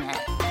 dear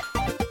Internet.